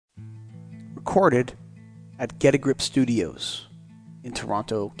recorded at Get a Grip Studios in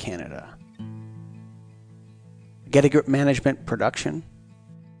Toronto, Canada. Get a Grip Management production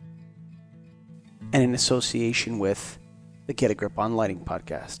and in association with the Get a Grip on Lighting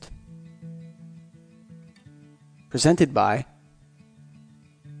podcast. Presented by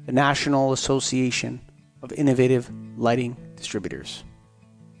the National Association of Innovative Lighting Distributors,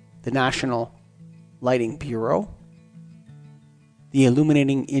 the National Lighting Bureau, the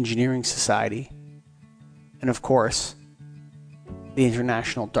Illuminating Engineering Society, and of course, the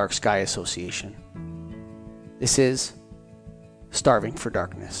International Dark Sky Association. This is Starving for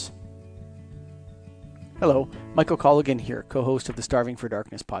Darkness. Hello, Michael Colligan here, co-host of the Starving for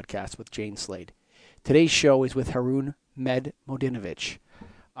Darkness podcast with Jane Slade. Today's show is with Harun Medmodinovich.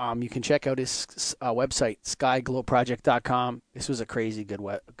 You can check out his website, skyglowproject.com. This was a crazy good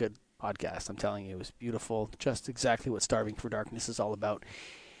podcast. I'm telling you, it was beautiful. Just exactly what Starving for Darkness is all about.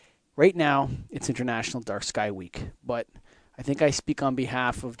 Right now, it's International Dark Sky Week, but I think I speak on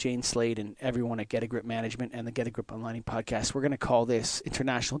behalf of Jane Slade and everyone at Get a Grip Management and the Get a Grip on Lighting podcast. We're going to call this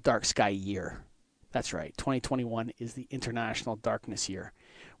International Dark Sky Year. That's right. 2021 is the International Darkness Year.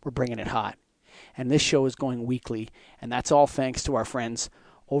 We're bringing it hot. And this show is going weekly, and that's all thanks to our friends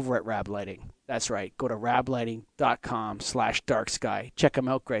over at Rab Lighting. That's right. Go to rablighting.com/darksky. Check them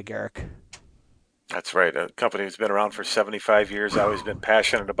out, Greg Eric. That's right. A company that's been around for 75 years, always been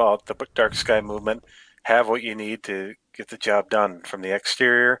passionate about the dark sky movement. Have what you need to get the job done, from the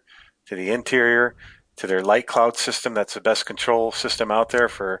exterior to the interior to their light cloud system. That's the best control system out there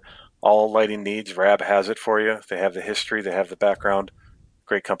for all lighting needs. Rab has it for you. They have the history. They have the background.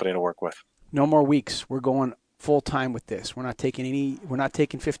 Great company to work with. No more weeks. We're going full time with this. We're not taking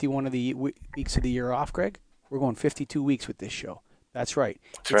 51 of the weeks of the year off, Greg. We're going 52 weeks with this show. That's right.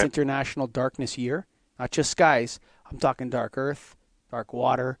 It's right. International Darkness Year. Not just skies. I'm talking dark earth, dark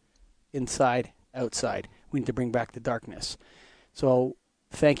water, inside, outside. We need to bring back the darkness. So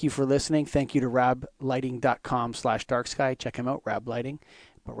thank you for listening. Thank you to rablighting.com/darksky. Check him out, Rab Lighting.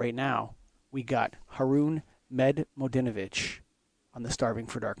 But right now, we got Harun Medmodinovich on the Starving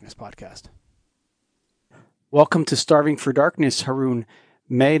for Darkness podcast. Welcome to Starving for Darkness, Harun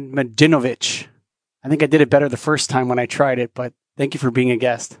Medmodinovich. I think I did it better the first time when I tried it, but thank you for being a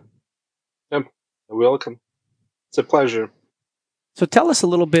guest. Yep, you're welcome. It's a pleasure. So tell us a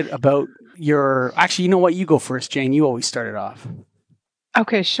little bit about actually, you know what? You go first, Jane. You always started off.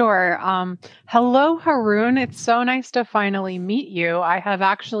 Okay, sure. Hello, Harun. It's so nice to finally meet you. I have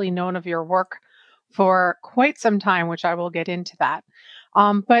actually known of your work for quite some time, which I will get into that.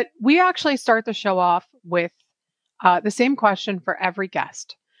 But we actually start the show off with the same question for every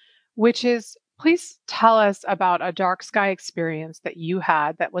guest, which is, please tell us about a dark sky experience that you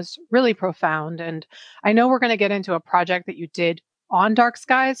had that was really profound. And I know we're going to get into a project that you did on dark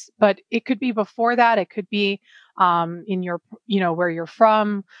skies, but it could be before that. It could be in your, where you're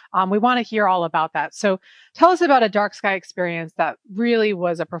from. We want to hear all about that. So tell us about a dark sky experience that really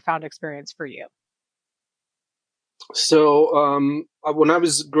was a profound experience for you. So when I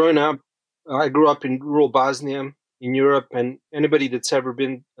was growing up, I grew up in rural Bosnia in Europe, and anybody that's ever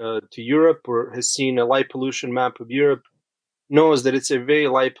been to Europe or has seen a light pollution map of Europe knows that it's a very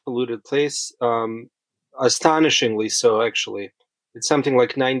light polluted place, astonishingly so, actually. It's something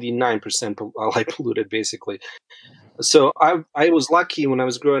like 99% light polluted, basically. So I was lucky when I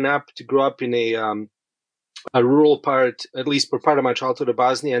was growing up to grow up in a rural part, at least for part of my childhood, of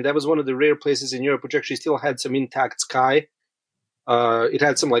Bosnia, and that was one of the rare places in Europe which actually still had some intact sky. It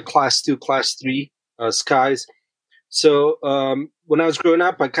had some like class 2, class 3 skies. So when I was growing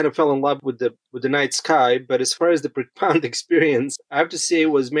up, I kind of fell in love with the night sky. But as far as the profound experience, I have to say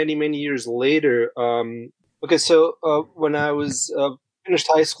it was many, many years later. So when I was finished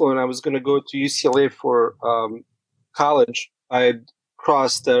high school and I was going to go to UCLA for college, I had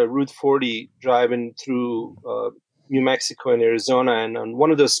crossed Route 40 driving through New Mexico and Arizona. And on one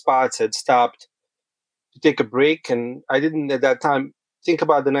of those spots, I'd stopped to take a break. And I didn't at that time think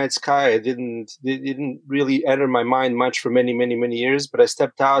about the night sky. It didn't really enter my mind much for many, many, many years. But I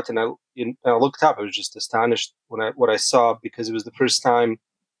stepped out and I looked up. I was just astonished what I saw, because it was the first time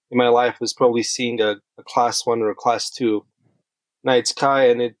in my life I was probably seeing a class 1 or a class 2 night sky.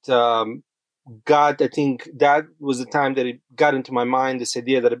 And it I think that was the time that it got into my mind, this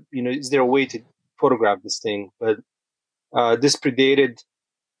idea that, is there a way to photograph this thing? But this predated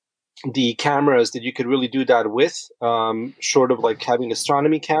the cameras that you could really do that with, short of like having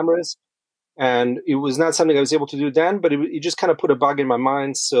astronomy cameras. And it was not something I was able to do then, but it just kind of put a bug in my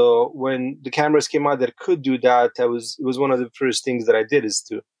mind. So when the cameras came out that could do that, it was one of the first things that I did, is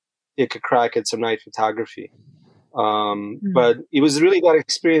to take a crack at some night photography. But it was really that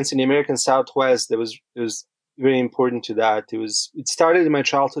experience in the American Southwest that was very important to that. It started in my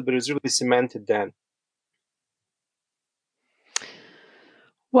childhood, but it was really cemented then.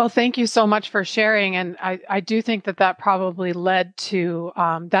 Well, thank you so much for sharing. And I do think that probably led to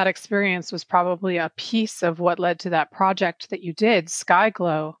that experience was probably a piece of what led to that project that you did,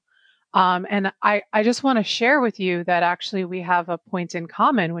 SkyGlow. And I just want to share with you that actually we have a point in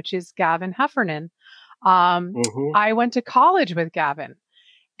common, which is Gavin Heffernan. I went to college with Gavin,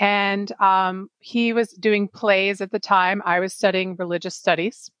 and he was doing plays at the time. I was studying religious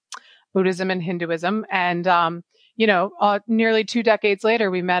studies, Buddhism and Hinduism. And nearly 2 decades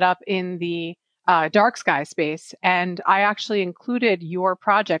later, we met up in the dark sky space. And I actually included your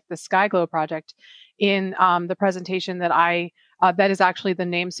project, the SkyGlow project, in the presentation that is actually the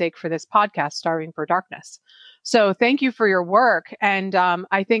namesake for this podcast, Starving for Darkness. So thank you for your work. And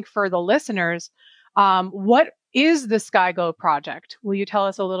I think for the listeners, what is the SkyGlow project? Will you tell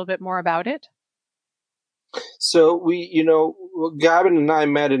us a little bit more about it? So Gavin and I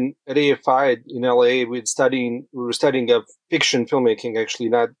met at AFI in LA. We were studying fiction filmmaking, actually,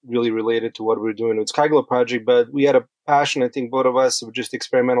 not really related to what we were doing with SkyGlow project, but we had a passion, I think, both of us, of just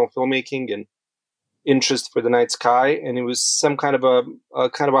experimental filmmaking and interest for the night sky. And it was some kind of a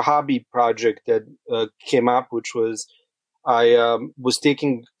hobby project that came up, which was I was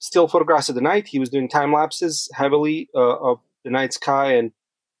taking still photographs of the night. He was doing time lapses heavily of the night sky, and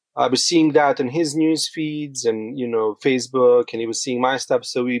I was seeing that in his news feeds and, Facebook, and he was seeing my stuff.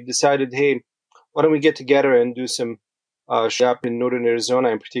 So we decided, hey, why don't we get together and do some up in northern Arizona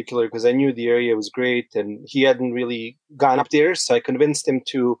in particular, because I knew the area was great and he hadn't really gone up there. So I convinced him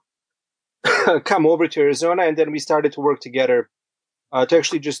to come over to Arizona, and then we started to work together to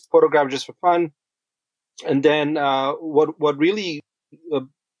actually just photograph just for fun. And then what really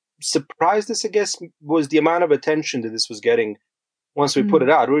surprised us, I guess, was the amount of attention that this was getting. Once we put it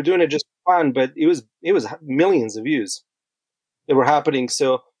out, we were doing it just for fun, but it was millions of views that were happening.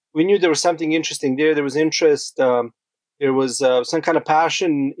 So we knew there was something interesting there. There was interest. There was some kind of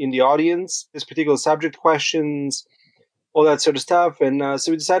passion in the audience, this particular subject, questions, all that sort of stuff. And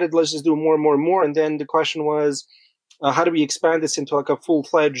so we decided, let's just do more and more and more. And then the question was, how do we expand this into like a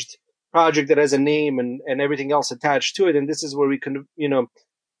full-fledged project that has a name and everything else attached to it? And this is where we can,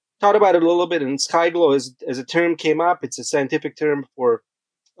 thought about it a little bit, and SkyGlow as a term came up. It's a scientific term for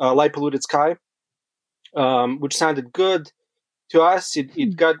light polluted sky, which sounded good to us.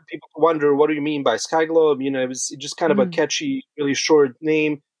 It got people to wonder, what do you mean by SkyGlow? It was just kind of a catchy, really short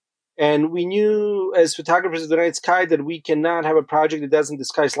name. And we knew as photographers of the night sky that we cannot have a project that doesn't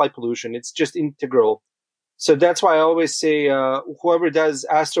discuss light pollution. It's just integral. So that's why I always say whoever does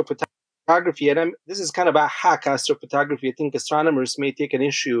astrophotography, and this is kind of a hack astrophotography. I think astronomers may take an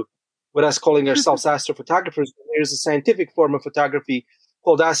issue with us calling ourselves astrophotographers. There's a scientific form of photography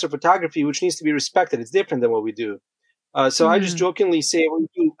called astrophotography, which needs to be respected. It's different than what we do. So I just jokingly say we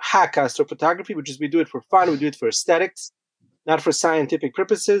do hack astrophotography, which is we do it for fun, we do it for aesthetics, not for scientific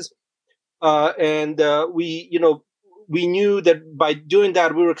purposes. We knew that by doing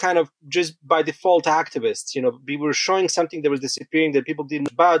that, we were kind of just by default activists. We were showing something that was disappearing that people didn't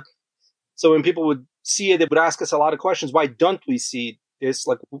know about. So when people would see it, they would ask us a lot of questions. Why don't we see this?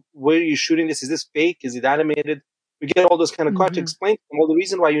 Like, where are you shooting this? Is this fake? Is it animated? We get all those kind of questions. Explain to them, well, the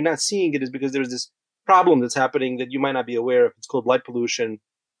reason why you're not seeing it is because there's this problem that's happening that you might not be aware of. It's called light pollution.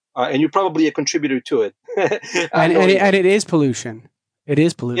 And you're probably a contributor to it. and it is pollution. It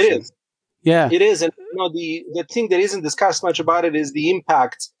is pollution. It is. Yeah. It is. And the thing that isn't discussed much about it is the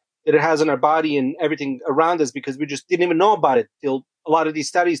impact that it has on our body and everything around us, because we just didn't even know about it till a lot of these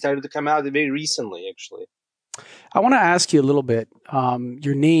studies started to come out very recently, actually. I want to ask you a little bit.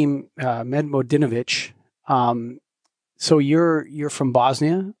 Your name, Med Modinovic. So you're from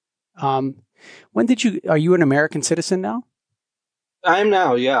Bosnia. Are you an American citizen now? I am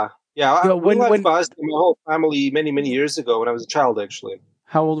now, yeah. Yeah, I left Bosnia, my whole family, many, many years ago when I was a child, actually.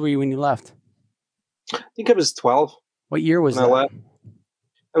 How old were you when you left? I think I was 12. What year was that? I left.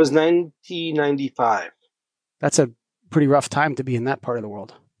 It was 1995. That's a pretty rough time to be in that part of the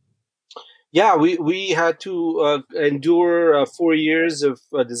world. Yeah, we had to endure 4 years of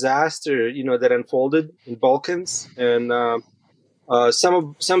disaster, that unfolded in Balkans, and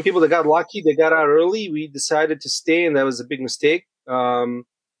some people that got lucky, they got out early. We decided to stay, and that was a big mistake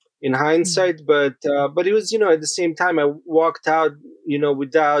in hindsight. But it was, at the same time, I walked out,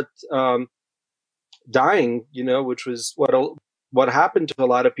 without dying, which was what happened to a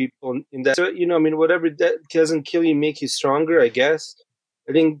lot of people in that. So, whatever that doesn't kill you, make you stronger, I guess.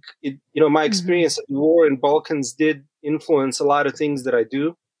 I think my experience at war in Balkans did influence a lot of things that I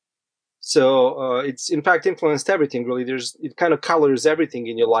do. So it's in fact influenced everything. Really, it kind of colors everything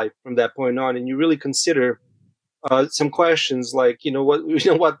in your life from that point on, and you really consider some questions like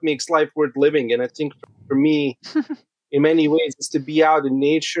what makes life worth living. And I think for me, in many ways, is to be out in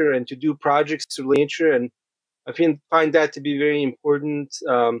nature and to do projects through nature, and find that to be very important.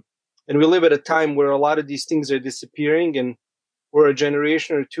 And we live at a time where a lot of these things are disappearing, and we're a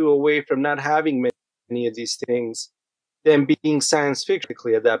generation or two away from not having many of these things, them being science fiction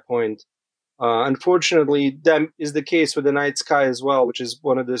at that point. Unfortunately, that is the case with the night sky as well, which is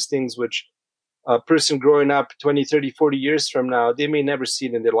one of those things which a person growing up 20, 30, 40 years from now, they may never see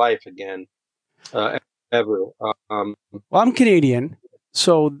it in their life again, ever. Well, I'm Canadian,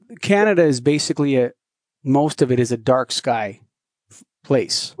 so Canada is basically most of it is a dark sky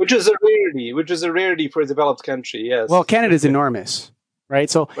place. Which is a rarity for a developed country, yes. Well, Canada is enormous, right?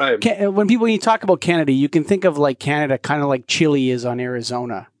 So right. When you talk about Canada, you can think of like Canada kind of like Chile is on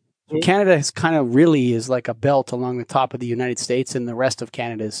Arizona. So Canada is kind of really is like a belt along the top of the United States, and the rest of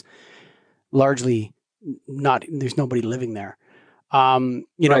Canada is largely not, there's nobody living there. There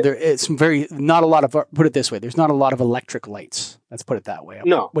it's not a lot of, put it this way, there's not a lot of electric lights. Let's put it that way.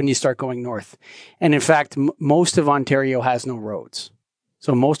 No. When you start going north. And in fact, most of Ontario has no roads.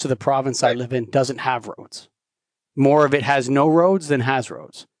 So most of the province I live in doesn't have roads. More of it has no roads than has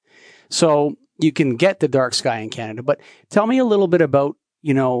roads. So you can get the dark sky in Canada, but tell me a little bit about,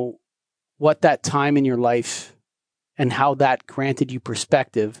 what that time in your life and how that granted you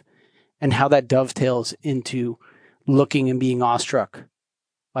perspective and how that dovetails into looking and being awestruck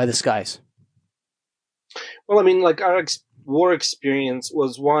by the skies. Well, I mean, like our war experience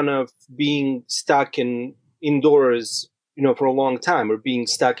was one of being stuck indoors, for a long time, or being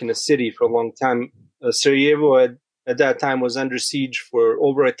stuck in a city for a long time. Sarajevo at that time was under siege for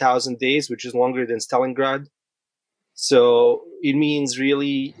over 1,000 days, which is longer than Stalingrad. So it means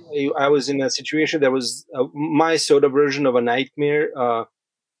really, I was in a situation that was my sort of version of a nightmare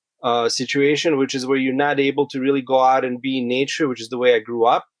situation, which is where you're not able to really go out and be in nature, which is the way I grew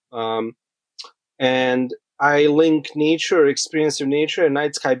up. And I link nature, experience of nature, and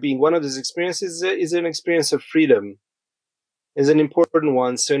night sky being one of those experiences is an experience of freedom, is an important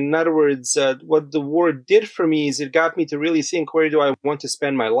one. So in other words, what the war did for me is it got me to really think, where do I want to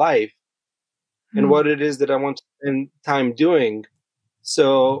spend my life and what it is that I want to spend time doing.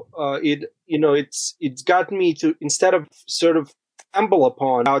 So it's gotten me to, instead of sort of stumble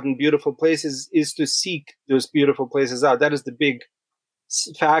upon out in beautiful places, is to seek those beautiful places out. That is the big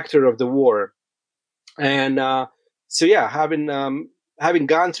factor of the war. And having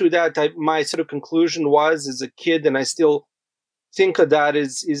gone through that, my sort of conclusion was, as a kid, and I still think of that,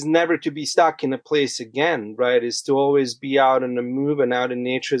 is never to be stuck in a place again, right? Is to always be out on the move and out in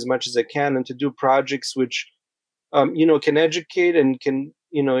nature as much as I can, and to do projects which, can educate and can,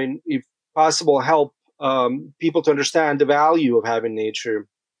 if possible, help people to understand the value of having nature.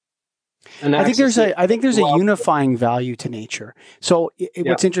 And I think there's a unifying value to nature. So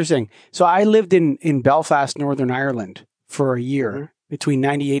what's interesting, so I lived in Belfast, Northern Ireland for a year between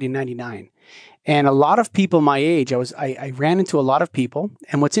 98 and 99. And a lot of people my age, I ran into a lot of people.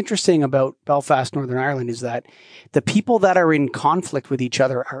 And what's interesting about Belfast, Northern Ireland is that the people that are in conflict with each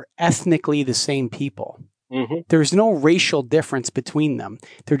other are ethnically the same people. Mm-hmm. There's no racial difference between them.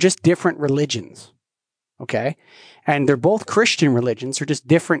 They're just different religions. Okay. And they're both Christian religions. They're just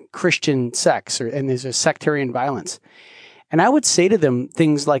different Christian sects, and there's a sectarian violence. And I would say to them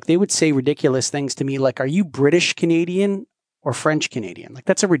things like, they would say ridiculous things to me, like, are you British Canadian or French Canadian? Like,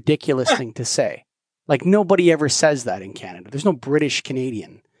 that's a ridiculous thing to say. Like, nobody ever says that in Canada. There's no British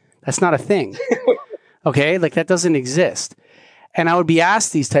Canadian. That's not a thing. Okay. Like, that doesn't exist. And I would be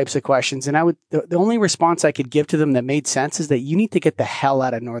asked these types of questions, and the only response I could give to them that made sense is that you need to get the hell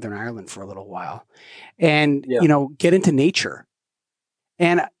out of Northern Ireland for a little while and, get into nature.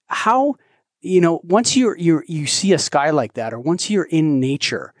 And how, once you see a sky like that, or once you're in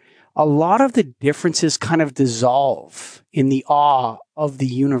nature, a lot of the differences kind of dissolve in the awe of the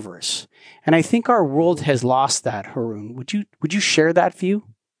universe. And I think our world has lost that, Haroon. Would you share that view?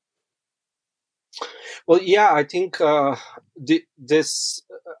 Well, yeah, I think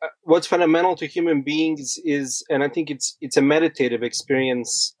what's fundamental to human beings is, and I think it's a meditative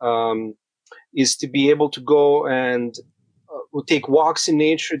experience, is to be able to go and take walks in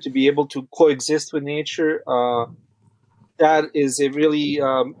nature, to be able to coexist with nature. That is a really,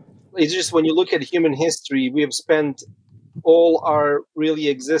 it's just, when you look at human history, we have spent all our really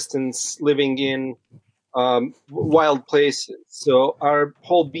existence living in wild places. So our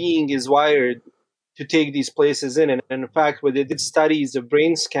whole being is wired to take these places in. And in fact, when they did studies of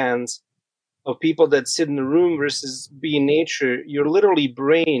brain scans of people that sit in a room versus be in nature, your literally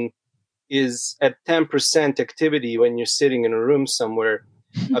brain is at 10% activity when you're sitting in a room somewhere,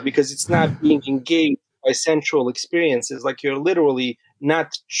 because it's not being engaged by sensual experiences. Like you're literally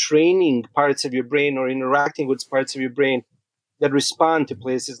not training parts of your brain or interacting with parts of your brain that respond to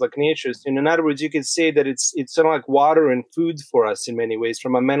places like nature. And in other words, you could say that it's sort of like water and food for us in many ways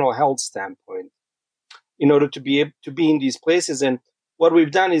from a mental health standpoint, in order to be able to be in these places. And what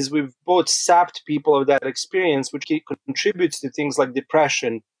we've done is we've both sapped people of that experience, which contributes to things like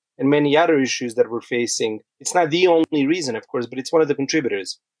depression and many other issues that we're facing. It's not the only reason, of course, but it's one of the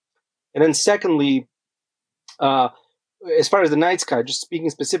contributors. And then secondly, as far as the night sky, just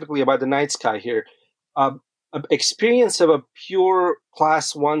speaking specifically about the night sky here, experience of a pure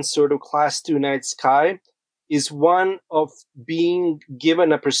class 1 sort of class 2 night sky is one of being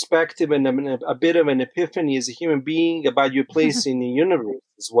given a perspective and a bit of an epiphany as a human being about your place in the universe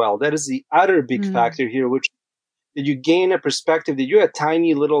as well. That is the other big factor here, which that you gain a perspective that you're a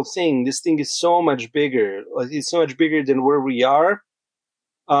tiny little thing. This thing is so much bigger. It's so much bigger than where we are.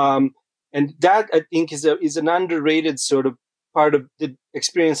 And that, I think, is an underrated sort of part of the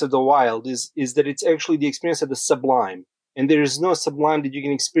experience of the wild, is that it's actually the experience of the sublime. And there is no sublime that you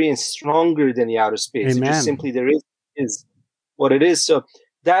can experience stronger than the outer space. Amen. It just simply is what it is. So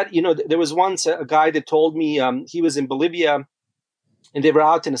that, there was once a guy that told me he was in Bolivia and they were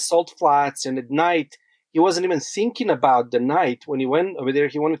out in the salt flats, and at night, he wasn't even thinking about the night. When he went over there,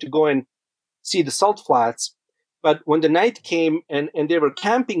 he wanted to go and see the salt flats. But when the night came and they were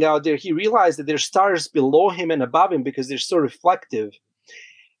camping out there, he realized that there's stars below him and above him because they're so reflective,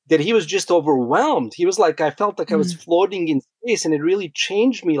 that he was just overwhelmed. He was like, I felt like I was floating in space, and it really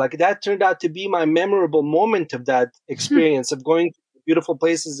changed me. Like that turned out to be my memorable moment of that experience of going to beautiful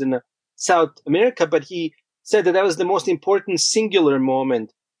places in South America. But he said that was the most important singular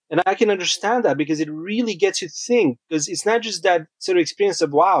moment. And I can understand that, because it really gets you to think, because it's not just that sort of experience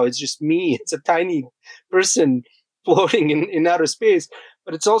of, wow, it's just me. It's a tiny person floating in outer space.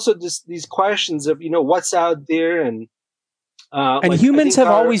 But it's also these questions of, what's out there. And humans have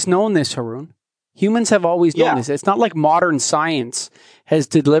always known this, Haroon. Humans have always known this. It's not like modern science has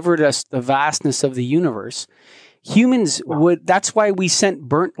delivered us the vastness of the universe. Humans that's why we sent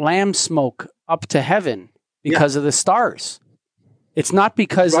burnt lamb smoke up to heaven, because of the stars. It's not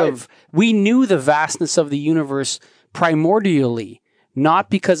because we knew the vastness of the universe primordially, not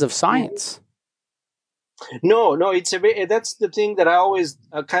because of science. No, that's the thing that I always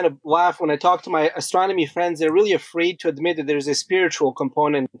kind of laugh when I talk to my astronomy friends. They're really afraid to admit that there's a spiritual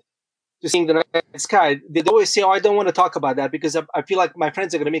component to seeing the night sky. They always say, I don't want to talk about that because I feel like my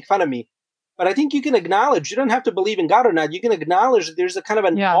friends are going to make fun of me. But I think you can acknowledge, you don't have to believe in God or not. You can acknowledge that there's a kind of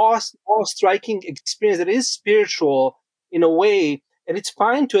an awe-striking experience that is spiritual in a way, and it's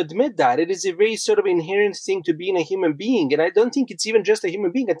fine to admit that. It is a very sort of inherent thing to being a human being, and I don't think it's even just a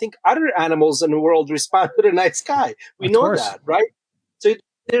human being. I think other animals in the world respond to the night sky. We know that, right? So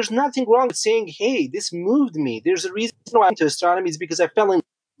there's nothing wrong with saying, hey, this moved me. There's a reason why I'm into astronomy is because I fell in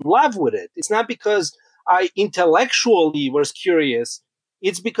love with it. It's not because I intellectually was curious.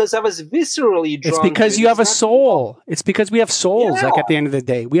 It's because I was viscerally drawn. It's because you have a soul. It's because we have souls. Like at the end of the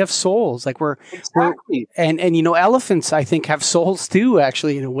day, we have souls. Like we're and elephants, I think, have souls too.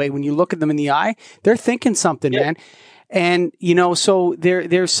 Actually, in a way, when you look at them in the eye, they're thinking something, man. And so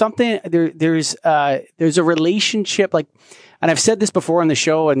there's something there's a relationship, like, and I've said this before on the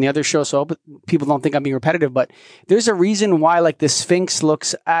show and the other show, so people don't think I'm being repetitive, but there's a reason why, like, the Sphinx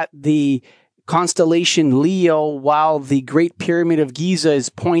looks at the constellation Leo while the Great Pyramid of Giza is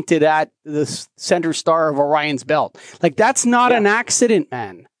pointed at the center star of Orion's belt. Like, that's not an accident,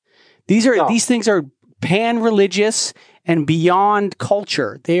 man. These things are pan-religious and beyond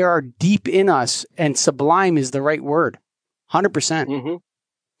culture. They are deep in us, and sublime is the right word. 100%.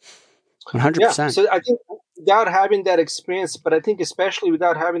 100%. Yeah. So I think without having that experience, but I think especially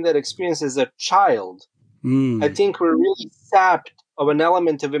without having that experience as a child, I think we're really sapped of an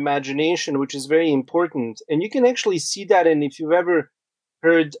element of imagination, which is very important. And you can actually see that. And if you've ever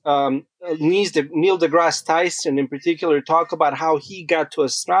heard Neil deGrasse Tyson in particular talk about how he got to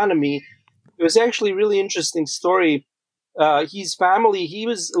astronomy, it was actually a really interesting story. His family, he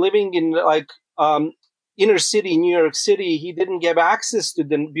was living in inner city, New York City. He didn't get access to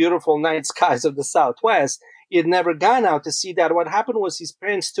the beautiful night skies of the Southwest. He had never gone out to see that. What happened was his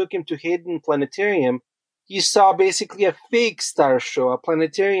parents took him to Hayden Planetarium. He saw basically a fake star show, a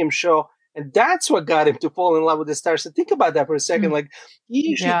planetarium show, and that's what got him to fall in love with the stars. So think about that for a second. Like, he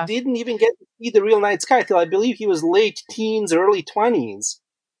usually didn't even get to see the real night sky till I believe he was late teens, early 20s.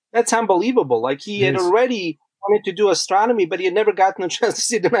 That's unbelievable. Like, he had already wanted to do astronomy, but he had never gotten a chance to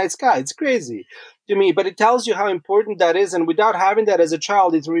see the night sky. It's crazy. to me, but it tells you how important that is. And without having that as a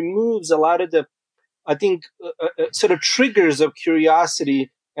child, it removes a lot of the, I think, sort of triggers of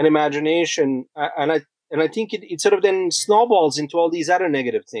curiosity and imagination. And I think it sort of then snowballs into all these other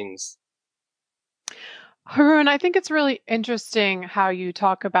negative things. Haroon, I think it's really interesting how you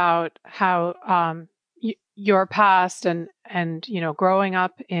talk about how your past and growing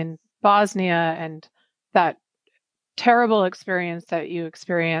up in Bosnia and that terrible experience that you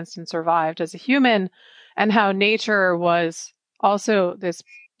experienced and survived as a human, and how nature was also this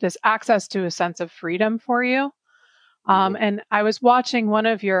access to a sense of freedom for you. And I was watching one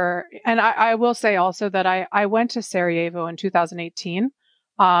of your, and I will say also that I went to Sarajevo in 2018.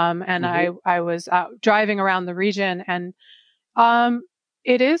 And I was driving around the region, and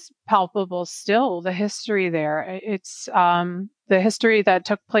it is palpable still, the history there. It's the history that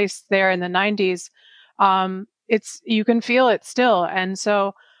took place there in the 90s. You can feel it still. And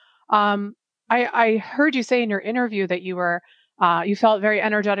so I heard you say in your interview that you felt very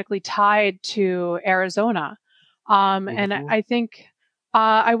energetically tied to Arizona. And I think,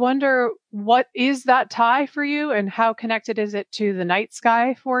 I wonder, what is that tie for you, and how connected is it to the night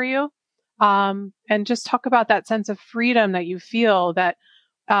sky for you? And just talk about that sense of freedom that you feel that,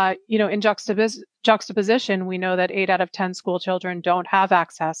 in juxtaposition, we know that 8 out of 10 school children don't have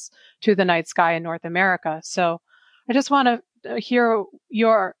access to the night sky in North America. So I just want to hear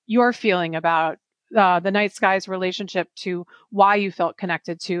your feeling about the night sky's relationship to why you felt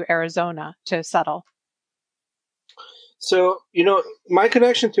connected to Arizona to settle. So, my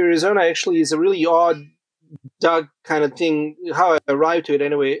connection to Arizona actually is a really odd, dark kind of thing, how I arrived to it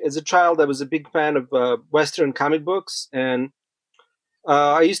anyway. As a child, I was a big fan of Western comic books, and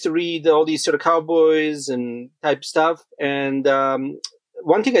I used to read all these sort of cowboys and type stuff. And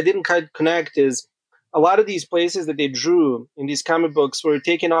one thing I didn't quite connect is a lot of these places that they drew in these comic books were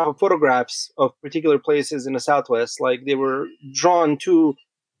taken off of photographs of particular places in the Southwest. Like they were drawn to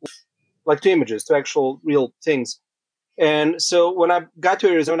images, to actual real things. And so when I got to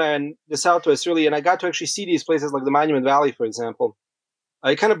Arizona and the Southwest, really, and I got to actually see these places like the Monument Valley, for example,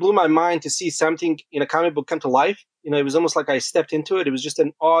 it kind of blew my mind to see something in a comic book come to life. It was almost like I stepped into it. It was just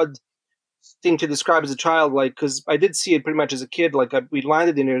an odd thing to describe as a child, because I did see it pretty much as a kid. We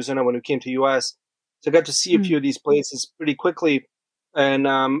landed in Arizona when we came to U.S., so I got to see a few of these places pretty quickly. And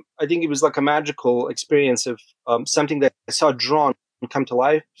I think it was like a magical experience of something that I saw drawn come to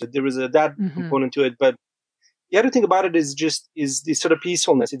life. So there was that component to it. But the other thing about it is the sort of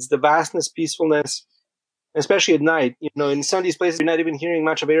peacefulness. It's the vastness, peacefulness, especially at night. In some of these places, you're not even hearing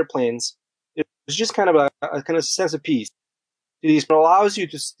much of airplanes. It's just kind of a kind of sense of peace. It allows you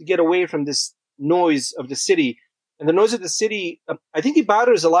to get away from this noise of the city. And the noise of the city, I think it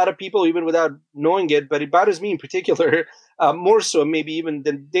bothers a lot of people even without knowing it, but it bothers me in particular, more so maybe even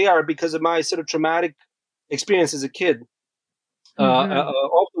than they are, because of my sort of traumatic experience as a kid of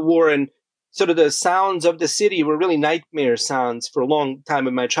the war. And sort of the sounds of the city were really nightmare sounds for a long time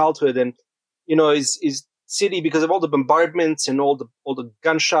in my childhood. And, is city, because of all the bombardments and all the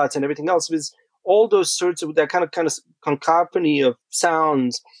gunshots and everything else, was all those sorts of that kind of cacophony of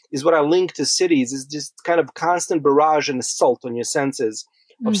sounds is what I link to cities, is just kind of constant barrage and assault on your senses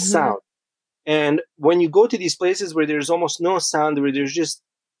of sound. And when you go to these places where there's almost no sound, where there's just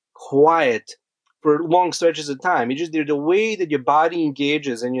quiet for long stretches of time, the way that your body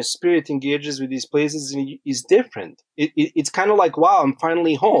engages and your spirit engages with these places is different. It's kind of like, wow, I'm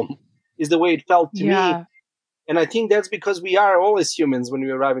finally home, is the way it felt to me. And I think that's because we are all, as humans, when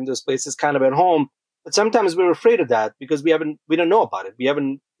we arrive in those places, kind of at home. But sometimes we're afraid of that because we don't know about it. We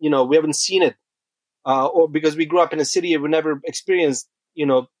haven't seen it, or because we grew up in a city and we never experienced,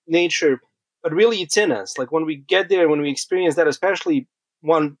 nature. But really, it's in us. Like when we get there, when we experience that, especially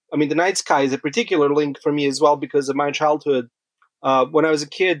the night sky is a particular link for me as well because of my childhood. When I was a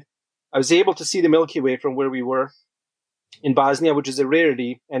kid, I was able to see the Milky Way from where we were in Bosnia, which is a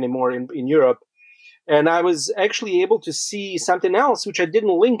rarity anymore in Europe. And I was actually able to see something else, which I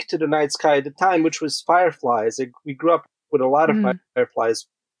didn't link to the night sky at the time, which was fireflies. We grew up with a lot of fireflies.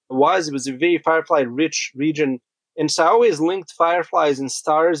 It was a very firefly-rich region. And so I always linked fireflies and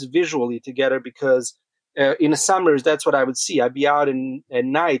stars visually together because in the summers, that's what I would see. I'd be out at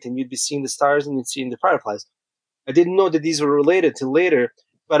night and you'd be seeing the stars and you'd see the fireflies. I didn't know that these were related till later,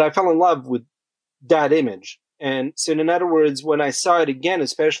 but I fell in love with that image. And so, in other words, when I saw it again,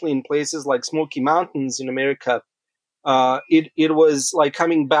 especially in places like Smoky Mountains in America, it was like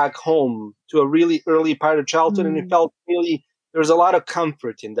coming back home to a really early part of childhood. And it felt really, there was a lot of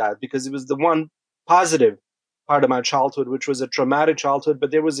comfort in that because it was the one positive part of my childhood, which was a traumatic childhood. But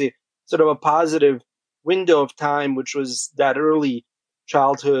there was a sort of a positive window of time, which was that early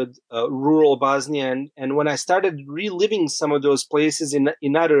childhood, rural Bosnia, and when I started reliving some of those places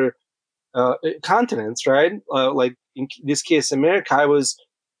in other continents, right? Like in this case, America, I was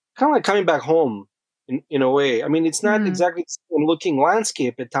kind of like coming back home in a way. I mean, it's not exactly the same looking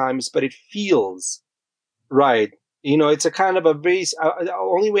landscape at times, but it feels right. It's a kind of a very, the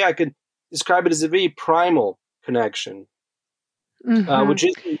only way I could describe it is a very primal connection, which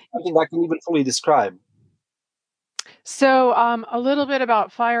is something I can even fully describe. So, a little bit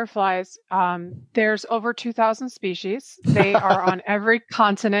about fireflies. There's over 2,000 species. They are on every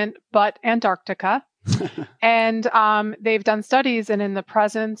continent but Antarctica. And they've done studies, and in the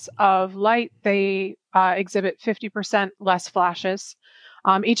presence of light, they exhibit 50% less flashes.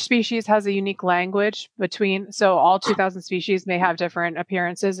 Each species has a unique language so all 2,000 species may have different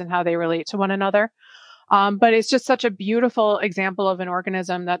appearances and how they relate to one another. But it's just such a beautiful example of an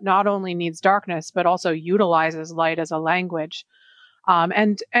organism that not only needs darkness, but also utilizes light as a language.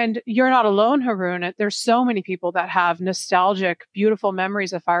 And you're not alone, Haroon. There's so many people that have nostalgic, beautiful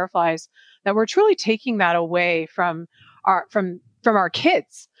memories of fireflies that we're truly taking that away from our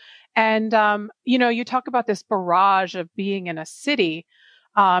kids. And you talk about this barrage of being in a city.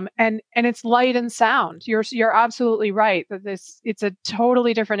 And it's light and sound. You're absolutely right that it's a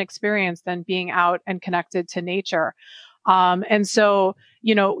totally different experience than being out and connected to nature. And so,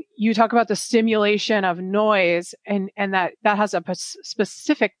 you talk about the stimulation of noise and that has a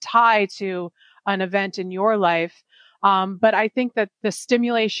specific tie to an event in your life. But I think that the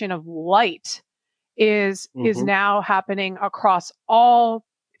stimulation of light is now happening across all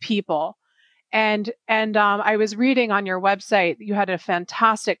people. And I was reading on your website, you had a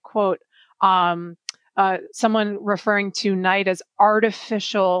fantastic quote, someone referring to night as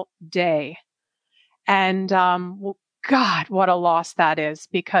artificial day. And God, what a loss that is,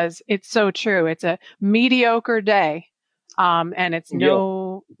 because it's so true. It's a mediocre day, and it's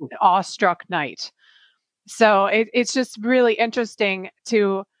no awestruck night. So it's just really interesting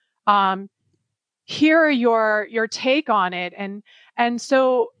to hear your take on it. And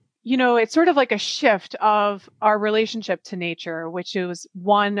so, it's sort of like a shift of our relationship to nature, which is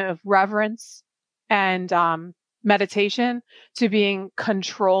one of reverence and meditation, to being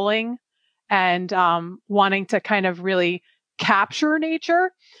controlling and wanting to kind of really capture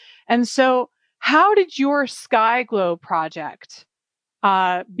nature. And so, how did your Sky Glow project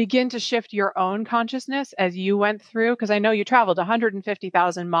begin to shift your own consciousness as you went through? Because I know you traveled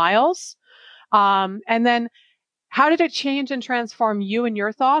 150,000 miles. And then how did it change and transform you and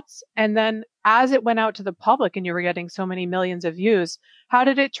your thoughts? And then as it went out to the public and you were getting so many millions of views, how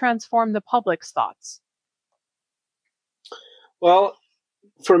did it transform the public's thoughts? Well,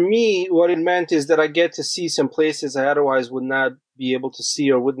 for me, what it meant is that I get to see some places I otherwise would not be able to see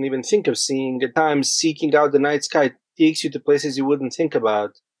or wouldn't even think of seeing. At times, seeking out the night sky takes you to places you wouldn't think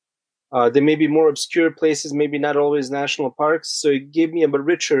about. There may be more obscure places, maybe not always national parks. So it gave me a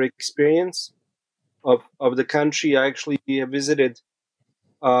richer experience of the country. I actually have visited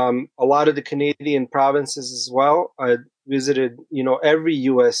a lot of the Canadian provinces as well. I visited, every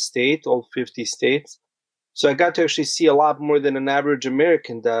U.S. state, all 50 states. So I got to actually see a lot more than an average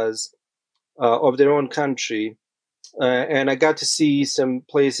American does of their own country. And I got to see some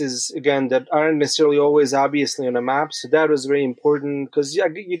places, again, that aren't necessarily always obviously on a map. So that was very important because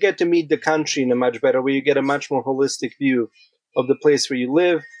you get to meet the country in a much better way. You get a much more holistic view of the place where you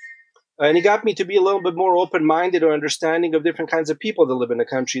live. And it got me to be a little bit more open-minded or understanding of different kinds of people that live in the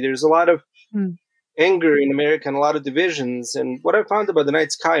country. There's a lot of anger in America and a lot of divisions. And what I found about the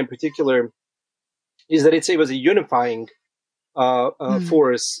night sky in particular is that it was a unifying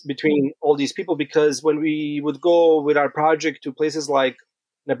force between all these people, because when we would go with our project to places like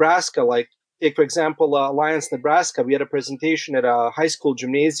Nebraska, like take, for example, Alliance, Nebraska, we had a presentation at a high school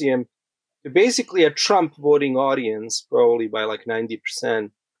gymnasium to basically a Trump voting audience, probably by like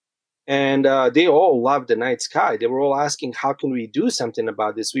 90%. And they all loved the night sky. They were all asking, how can we do something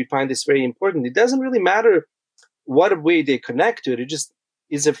about this? We find this very important. It doesn't really matter what way they connect to it. It just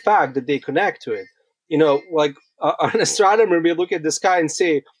is a fact that they connect to it. Like an astronomer may look at the sky and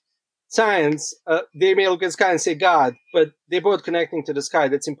say science. They may look at the sky and say God, but they're both connecting to the sky.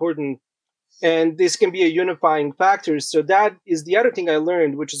 That's important. And this can be a unifying factor. So that is the other thing I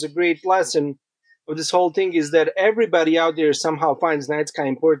learned, which is a great lesson of this whole thing, is that everybody out there somehow finds night sky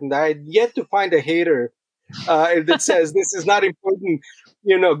important. I had yet to find a hater that says this is not important.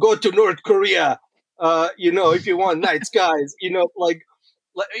 Go to North Korea. If you want night skies, in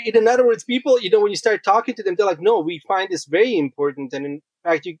other words, people, when you start talking to them, they're like, no, we find this very important. And in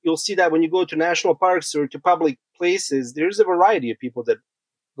fact, you'll see that when you go to national parks or to public places, there's a variety of people that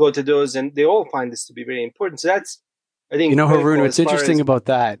go to those, and they all find this to be very important. So I think, You know, critical Haroon, as far as-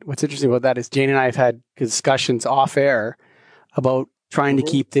 what's interesting about that is Jane and I have had discussions off air about trying to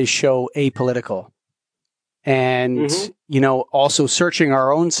keep this show apolitical. And, you know, also searching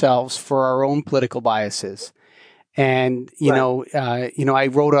our own selves for our own political biases. And, you know, I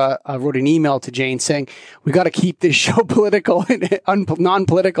wrote an email to Jane saying, we got to keep this show political and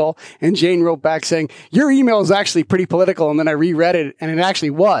non-political. And Jane wrote back saying, your email is actually pretty political. And then I reread it and it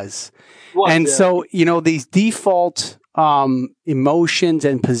actually was. So, you know, these default emotions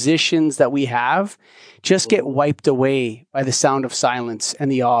and positions that we have just get wiped away by the sound of silence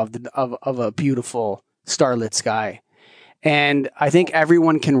and the awe of a beautiful starlit sky. And I think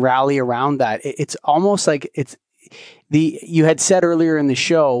everyone can rally around that. It's almost like you had said earlier in the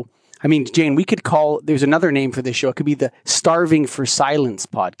show, I mean, Jane, there's another name for this show. It could be the Starving for Silence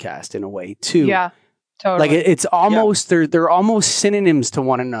podcast in a way too. Yeah, totally. Like it's almost, they're almost synonyms to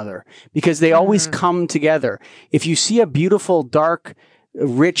one another because they always come together. If you see a beautiful, dark,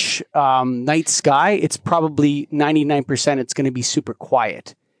 rich night sky, it's probably 99% it's going to be super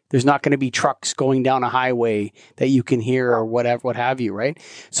quiet. There's not going to be trucks going down a highway that you can hear or whatever, what have you, right?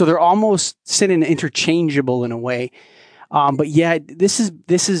 So they're almost interchangeable in a way. But yeah, this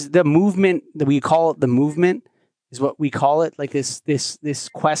is the movement that we call it. The movement is what we call it. Like this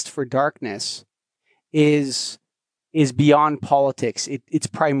quest for darkness is beyond politics. It's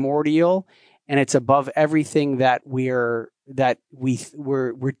primordial and it's above everything that we're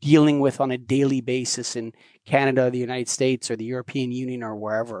dealing with on a daily basis in Canada, the United States, or the European Union, or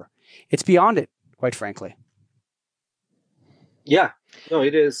wherever. It's beyond it, quite frankly. Yeah, no,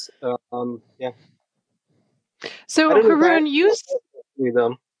 it is. Yeah. So, Haroon,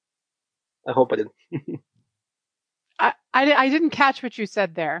 I hope I did. I didn't catch what you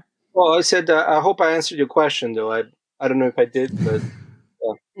said there. Well, I said I hope I answered your question, though. I don't know if I did, but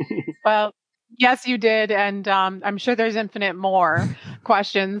well. Yes, you did, and I'm sure there's infinite more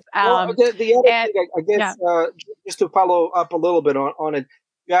questions. The other thing, I guess, just to follow up a little bit on it,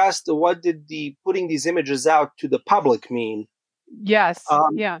 you asked what did putting these images out to the public mean? Yes.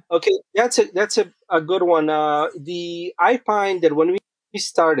 Yeah. Okay, that's a good one. I find that when we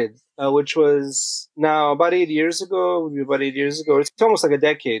started, which was now about 8 years ago, it's almost like a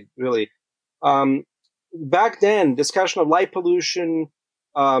decade, really. Back then, discussion of light pollution,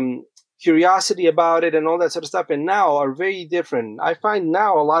 curiosity about it and all that sort of stuff, and now are very different. I find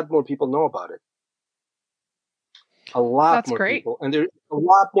now a lot more people know about it. That's more great. People, and they're a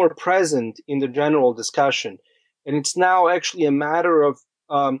lot more present in the general discussion. And it's now actually a matter of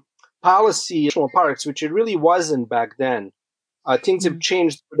policy national parks, which it really wasn't back then. Things have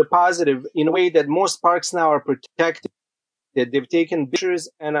changed for the positive in a way that most parks now are protected. They've taken pictures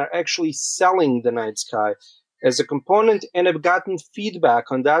and are actually selling the night sky as a component, and have gotten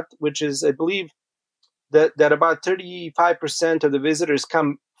feedback on that, which is, I believe, that about 35% of the visitors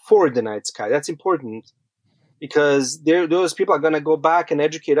come for the night sky. That's important because those people are going to go back and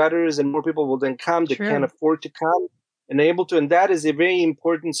educate others, and more people will then come that can't afford to come and able to. And that is a very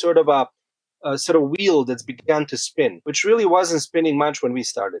important sort of a wheel that's begun to spin, which really wasn't spinning much when we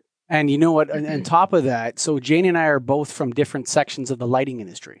started. And you know what? On top of that, so Jane and I are both from different sections of the lighting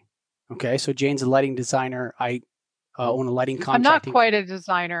industry. Okay, so Jane's a lighting designer. I own a lighting contracting. I'm not quite a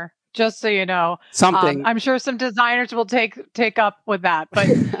designer, just so you know. Something. I'm sure some designers will take up with that, but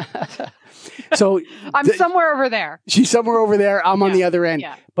so I'm somewhere over there. She's somewhere over there. I'm on the other end.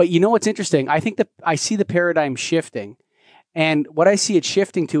 Yeah. But you know what's interesting? I think that I see the paradigm shifting, and what I see it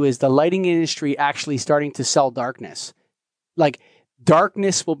shifting to is the lighting industry actually starting to sell darkness. Like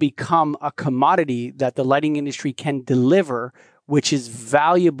darkness will become a commodity that the lighting industry can deliver, which is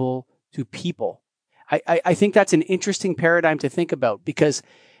valuable to people. I think that's an interesting paradigm to think about because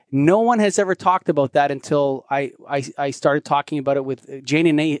no one has ever talked about that until I started talking about it with Jane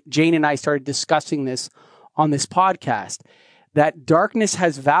and I started discussing this on this podcast, that darkness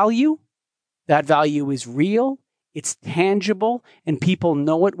has value. That value is real. It's tangible and people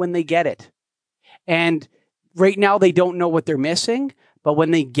know it when they get it. And right now they don't know what they're missing, but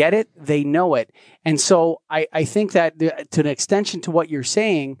when they get it, they know it. And so I think that to an extension to what you're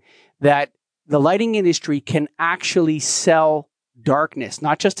saying, that the lighting industry can actually sell darkness,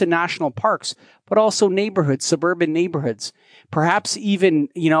 not just to national parks, but also neighborhoods, suburban neighborhoods, perhaps even,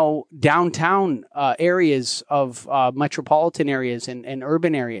 downtown areas of metropolitan areas and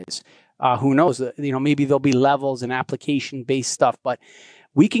urban areas. Who knows? Maybe there'll be levels and application-based stuff, but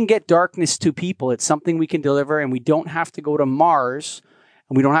we can get darkness to people. It's something we can deliver, and we don't have to go to Mars,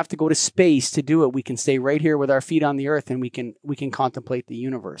 and we don't have to go to space to do it. We can stay right here with our feet on the earth, and we can contemplate the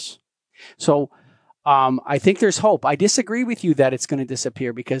universe. So I think there's hope. I disagree with you that it's going to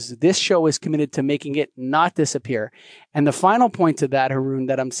disappear because this show is committed to making it not disappear. And the final point to that, Haroon,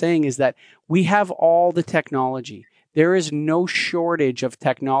 that I'm saying is that we have all the technology. There is no shortage of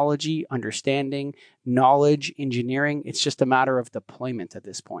technology, understanding, knowledge, engineering. It's just a matter of deployment at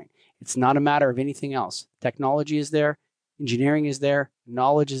this point. It's not a matter of anything else. Technology is there, engineering is there,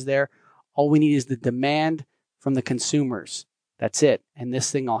 knowledge is there. All we need is the demand from the consumers. That's it. And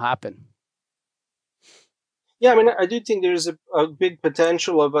this thing will happen. Yeah, I mean, I do think there's a big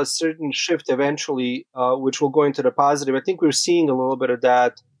potential of a certain shift eventually, which will go into the positive. I think we're seeing a little bit of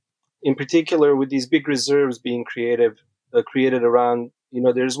that, in particular with these big reserves being created around.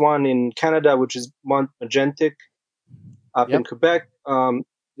 There's one in Canada, which is Mont Magentic up in Quebec.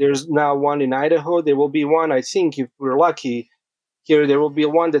 There's now one in Idaho. There will be one, I think, if we're lucky, here there will be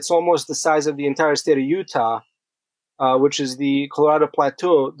one that's almost the size of the entire state of Utah, which is the Colorado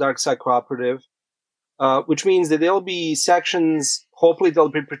Plateau Dark Sky Cooperative. Which means that there'll be sections, hopefully they'll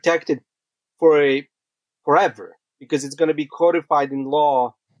be protected forever, because it's going to be codified in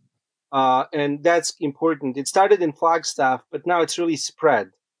law, and that's important. It started in Flagstaff, but now it's really spread.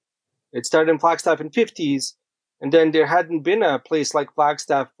 It started in Flagstaff in 50s, and then there hadn't been a place like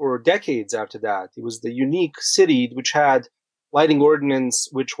Flagstaff for decades after that. It was the unique city which had lighting ordinance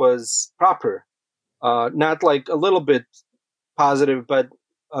which was proper, not like a little bit positive, but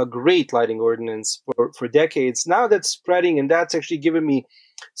a great lighting ordinance for decades. Now that's spreading, and that's actually given me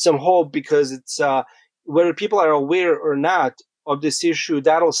some hope, because it's whether people are aware or not of this issue,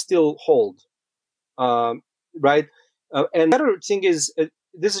 that'll still hold, right? And the other thing is,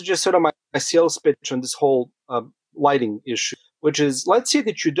 this is just sort of my sales pitch on this whole lighting issue, which is, let's say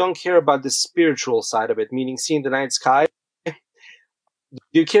that you don't care about the spiritual side of it, meaning seeing the night sky.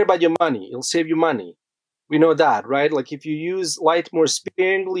 You care about your money. It'll save you money. We know that, right? Like if you use light more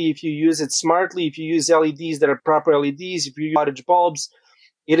sparingly, if you use it smartly, if you use LEDs that are proper LEDs, if you use wattage bulbs,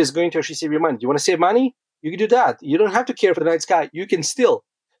 it is going to actually save your money. Do you want to save money? You can do that. You don't have to care for the night sky. You can still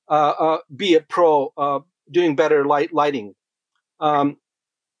be a pro doing better lighting. And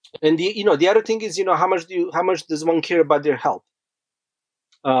the other thing is, how much does one care about their health?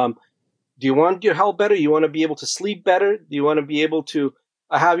 Do you want your health better? You want to be able to sleep better? Do you want to be able to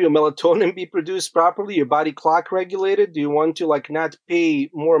have your melatonin be produced properly, your body clock regulated? Do you want to not pay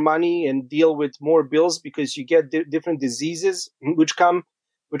more money and deal with more bills because you get different diseases which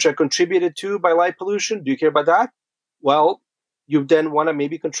are contributed to by light pollution? Do you care about that? Well, you then want to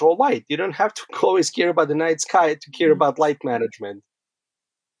maybe control light. You don't have to always care about the night sky to care about light management.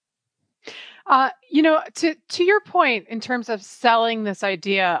 To your point in terms of selling this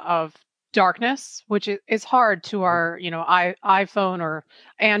idea of darkness, which is hard to our, iPhone or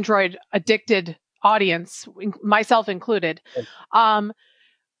Android addicted audience, myself included.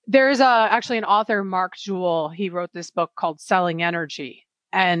 There's actually an author, Mark Jewell. He wrote this book called Selling Energy.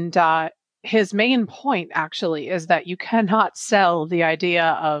 And his main point actually is that you cannot sell the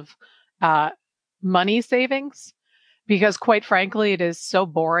idea of money savings, because quite frankly, it is so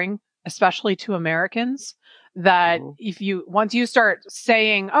boring, especially to Americans, that once you start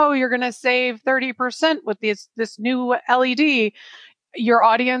saying, oh, you're going to save 30% with this new LED, your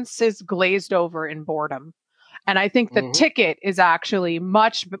audience is glazed over in boredom. And I think the ticket is actually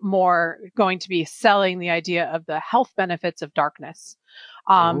much more going to be selling the idea of the health benefits of darkness.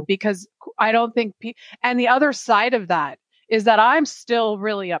 Because I don't think, and the other side of that is that I'm still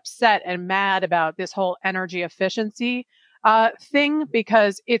really upset and mad about this whole energy efficiency thing,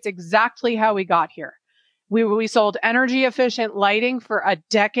 because it's exactly how we got here. We sold energy efficient lighting for a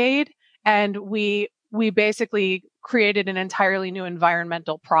decade, and we basically created an entirely new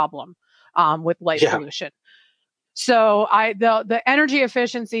environmental problem with light pollution. So the energy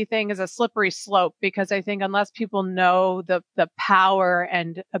efficiency thing is a slippery slope, because I think unless people know the power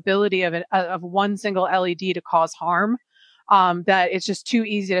and ability of one single LED to cause harm, that it's just too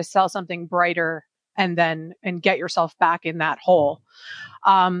easy to sell something brighter and get yourself back in that hole.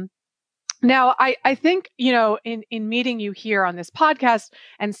 Now, I think, in meeting you here on this podcast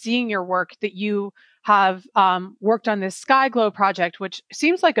and seeing your work, that you have worked on this Sky Glow project, which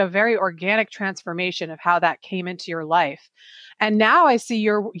seems like a very organic transformation of how that came into your life. And now I see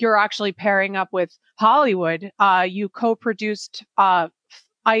you're actually pairing up with Hollywood. You co-produced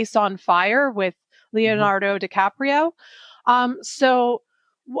Ice on Fire with Leonardo DiCaprio. So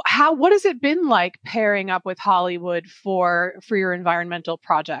what has it been like pairing up with Hollywood for your environmental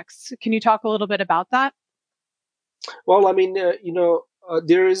projects? Can you talk a little bit about that? Well, I mean,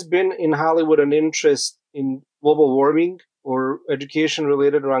 there has been in Hollywood an interest in global warming or education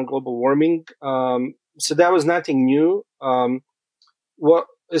related around global warming. So that was nothing new.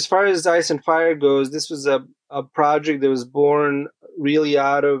 as far as Ice and Fire goes, this was a project that was born really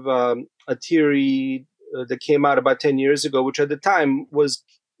out of a theory that came out about 10 years ago, which at the time was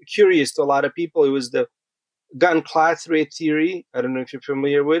curious to a lot of people. It was the Gunn-Clath rate theory. I don't know if you're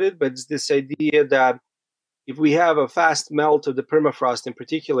familiar with it, but it's this idea that if we have a fast melt of the permafrost in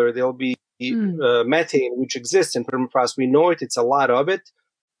particular, there'll be methane, which exists in permafrost. We know it. It's a lot of it.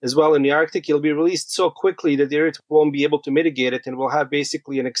 As well in the Arctic, it'll be released so quickly that the Earth won't be able to mitigate it, and we'll have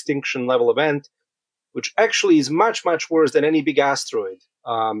basically an extinction level event, which actually is much, much worse than any big asteroid,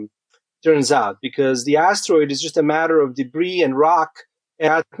 turns out, because the asteroid is just a matter of debris and rock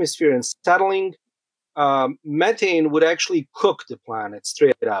and atmosphere and settling. Methane would actually cook the planet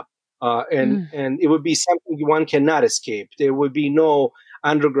straight up, and it would be something one cannot escape. There would be no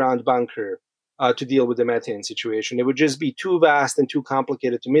underground bunker to deal with the methane situation. It would just be too vast and too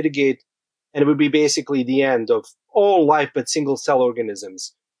complicated to mitigate, and it would be basically the end of all life but single-cell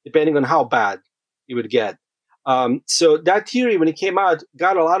organisms, depending on how bad it would get. So that theory, when it came out,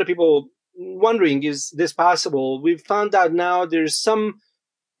 got a lot of people wondering, is this possible? We've found out now there's some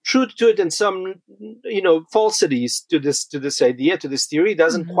truth to it and some, falsities to this idea, to this theory. It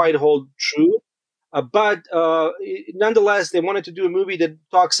doesn't quite hold true. But nonetheless, they wanted to do a movie that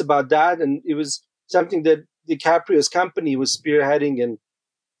talks about that, and it was something that DiCaprio's company was spearheading, and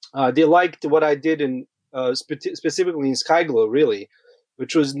they liked what I did in specifically in Skyglow, really,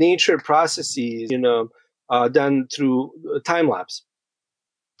 which was nature processes, done through time lapse.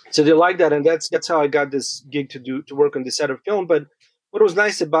 So they liked that, and that's how I got this gig to work on this set of film. But what was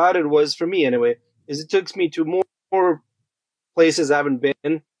nice about it was, for me anyway, is it took me to more places I haven't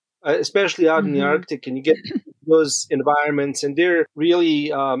been. Especially out in the Arctic, and you get those environments, and they're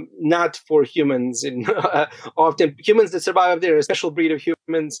really not for humans. And often humans that survive there, a special breed of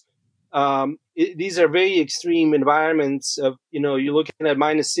humans. These are very extreme environments of, you're looking at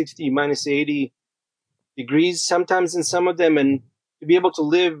minus 60, minus 80 degrees sometimes in some of them. And to be able to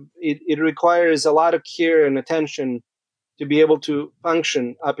live, it requires a lot of care and attention to be able to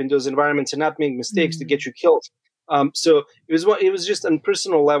function up in those environments and not make mistakes to get you killed. So it was just on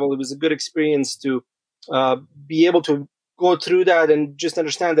personal level. It was a good experience to be able to go through that and just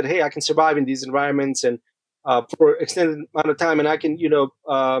understand that, hey, I can survive in these environments and for extended amount of time, and I can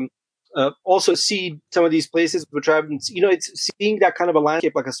also see some of these places which I haven't. It's seeing that kind of a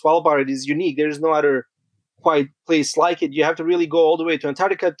landscape like a Svalbard is unique. There's no other quite place like it. You have to really go all the way to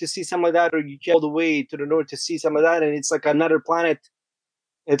Antarctica to see something like that, or you go all the way to the north to see some of that, and it's like another planet.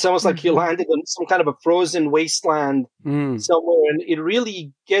 It's almost like you're landing on some kind of a frozen wasteland somewhere, and it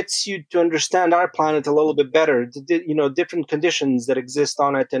really gets you to understand our planet a little bit better. Different conditions that exist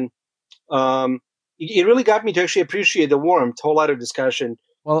on it, and it really got me to actually appreciate the warmth. Whole lot of discussion.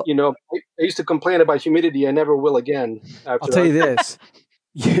 Well, I used to complain about humidity. I never will again. I'll tell you this.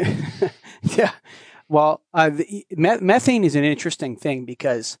 Yeah. Well, methane is an interesting thing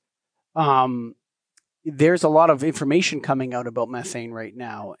because there's a lot of information coming out about methane right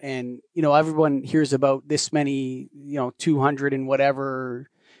now. And, everyone hears about this many, 200 and whatever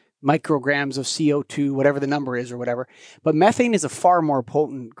micrograms of CO2, whatever the number is or whatever. But methane is a far more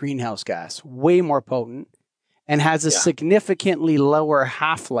potent greenhouse gas, way more potent, and has a significantly lower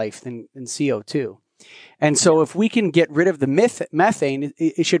half-life than CO2. And so if we can get rid of the methane,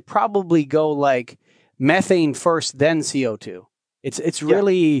 it should probably go like methane first, then CO2. It's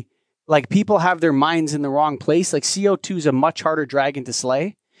really... Like, people have their minds in the wrong place. Like, CO2 is a much harder dragon to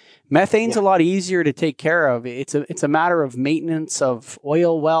slay. Methane's a lot easier to take care of. It's a matter of maintenance of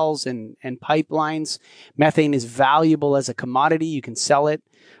oil wells and pipelines. Methane is valuable as a commodity. You can sell it.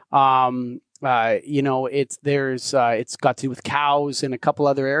 It's got to do with cows and a couple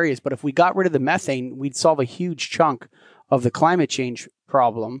other areas. But if we got rid of the methane, we'd solve a huge chunk of the climate change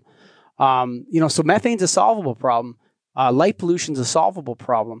problem. So methane's a solvable problem. Light pollution is a solvable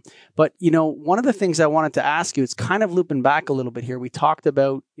problem. But, one of the things I wanted to ask you, it's kind of looping back a little bit here. We talked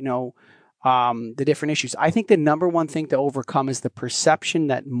about, the different issues. I think the number one thing to overcome is the perception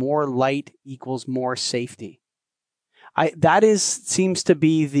that more light equals more safety. Seems to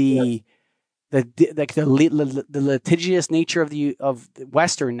be the litigious nature of the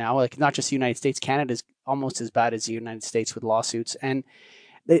Western now, like not just the United States. Canada's almost as bad as the United States with lawsuits. And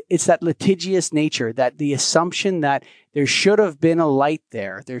it's that litigious nature, that the assumption that there should have been a light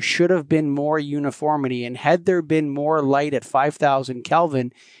there. There should have been more uniformity. And had there been more light at 5,000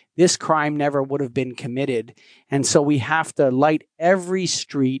 Kelvin, this crime never would have been committed. And so we have to light every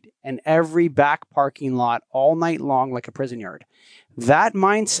street and every back parking lot all night long like a prison yard. That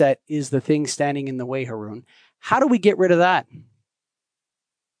mindset is the thing standing in the way, Haroon. How do we get rid of that?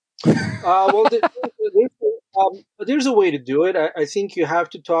 But there's a way to do it. I think you have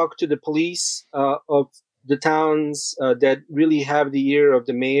to talk to the police of the towns that really have the ear of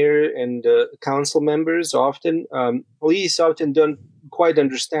the mayor and council members. Often, police often don't quite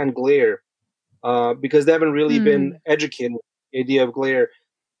understand glare because they haven't really been educated on the idea of glare.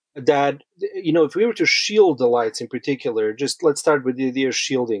 That, if we were to shield the lights in particular, just let's start with the idea of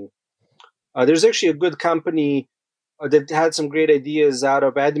shielding. There's actually a good company that had some great ideas out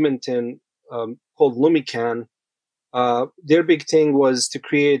of Edmonton called Lumican. Their big thing was to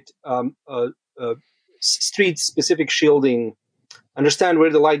create street-specific shielding, understand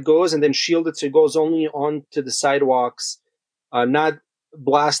where the light goes, and then shield it so it goes only onto the sidewalks, not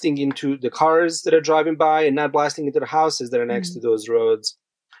blasting into the cars that are driving by and not blasting into the houses that are next to those roads,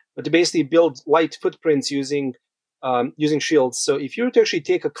 but to basically build light footprints using shields. So if you were to actually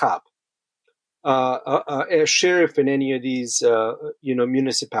take a cop, a sheriff in any of these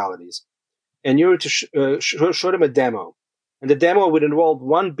municipalities, and you were to show them a demo, and the demo would involve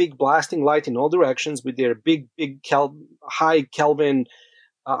one big blasting light in all directions with their big high Kelvin,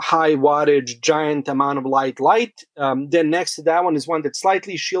 high wattage, giant amount of light. Then next to that one is one that's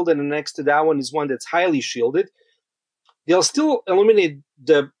slightly shielded, and next to that one is one that's highly shielded. They'll still illuminate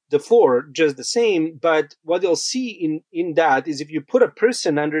the floor just the same, but what they'll see in that is if you put a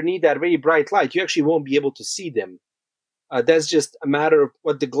person underneath that very bright light, you actually won't be able to see them. That's just a matter of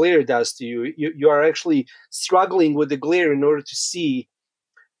what the glare does to you. You are actually struggling with the glare in order to see.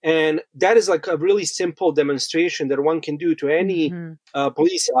 And that is like a really simple demonstration that one can do to any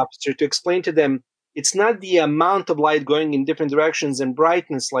police officer to explain to them it's not the amount of light going in different directions and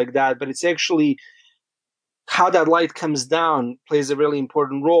brightness like that, but it's actually how that light comes down plays a really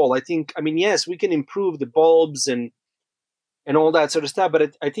important role. Yes, we can improve the bulbs and all that sort of stuff.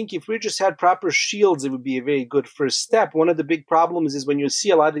 But I think if we just had proper shields, it would be a very good first step. One of the big problems is when you see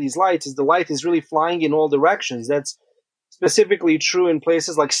a lot of these lights is the light is really flying in all directions. That's specifically true in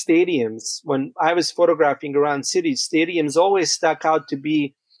places like stadiums. When I was photographing around cities, stadiums always stuck out to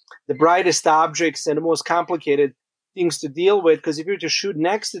be the brightest objects and the most complicated things to deal with, because if you were to shoot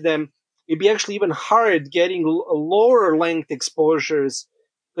next to them, it'd be actually even hard getting lower length exposures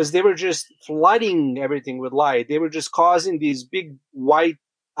because they were just flooding everything with light. They were just causing these big white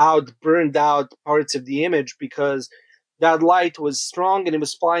out, burned out parts of the image because that light was strong and it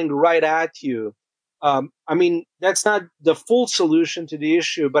was flying right at you. That's not the full solution to the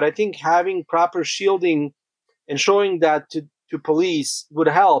issue, but I think having proper shielding and showing that to police would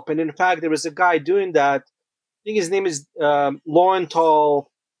help. And in fact, there was a guy doing that. I think his name is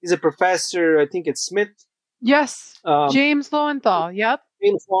Lowenthal. He's a professor, I think, at Smith. Yes, James Lowenthal. Yep.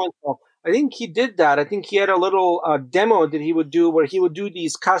 James Lowenthal. I think he did that. I think he had a little demo that he would do where he would do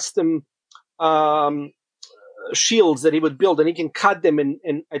these custom shields that he would build, and he can cut them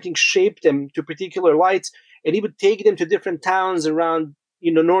and I think shape them to particular lights, and he would take them to different towns around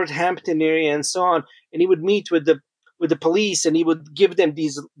Northampton area and so on, and he would meet with the police and he would give them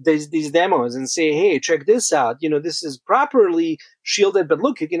these demos and say, hey, check this out, this is properly shielded, but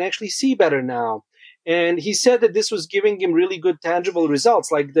look, you can actually see better now. And he said that this was giving him really good tangible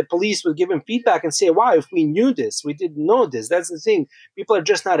results. Like the police would give him feedback and say, wow, if we knew this, we didn't know this. That's the thing. People are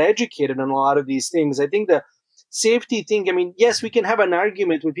just not educated on a lot of these things. I think the safety thing, yes, we can have an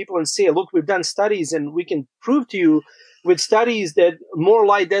argument with people and say, look, we've done studies and we can prove to you with studies that more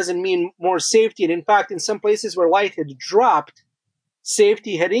light doesn't mean more safety. And in fact, in some places where light had dropped,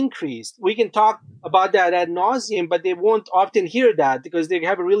 safety had increased. We can talk about that ad nauseum, but they won't often hear that because they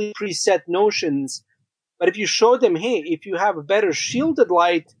have really preset notions. But if you show them, hey, if you have a better shielded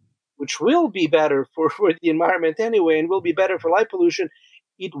light, which will be better for the environment anyway, and will be better for light pollution,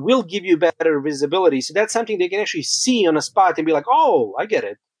 it will give you better visibility. So that's something they can actually see on a spot and be like, oh, I get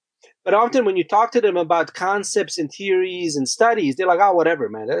it. But often when you talk to them about concepts and theories and studies, they're like, oh, whatever,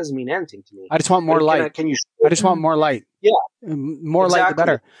 man, that doesn't mean anything to me. I just want more light. I just want more light. Yeah. More light, the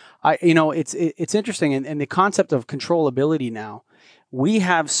better. It's interesting. And the concept of controllability now, we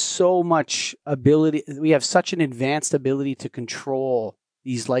have so much ability. We have such an advanced ability to control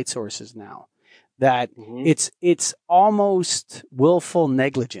these light sources now that it's almost willful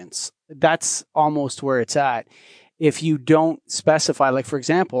negligence. That's almost where it's at. If you don't specify, like, for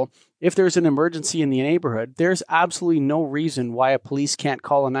example, if there's an emergency in the neighborhood, there's absolutely no reason why a police can't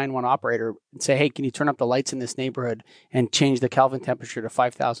call a 911 operator and say, hey, can you turn up the lights in this neighborhood and change the Kelvin temperature to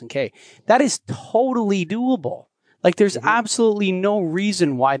 5,000 K? That is totally doable. Like, there's absolutely no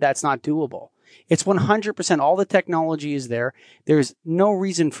reason why that's not doable. It's 100%. All the technology is there. There's no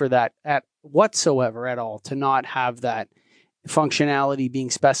reason for that whatsoever at all to not have that functionality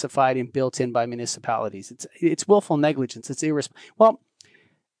being specified and built in by municipalities. It's willful negligence. It's irresponsible. Well,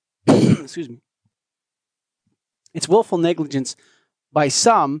 excuse me. It's willful negligence by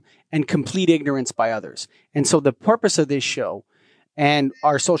some and complete ignorance by others. And so the purpose of this show and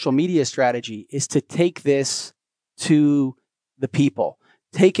our social media strategy is to take this to the people,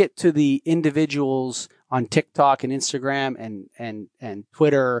 take it to the individuals on TikTok and Instagram and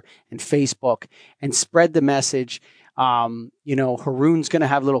Twitter and Facebook, and spread the message. Haroon's going to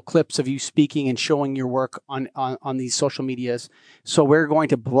have little clips of you speaking and showing your work on these social medias. So we're going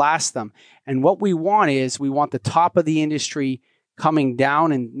to blast them. And what we want the top of the industry coming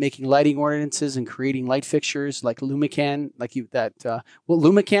down and making lighting ordinances and creating light fixtures like Lumican,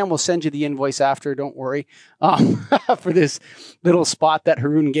 Lumican will send you the invoice after, don't worry, for this little spot that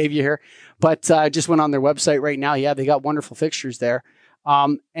Haroon gave you here. But I just went on their website right now. Yeah, they got wonderful fixtures there.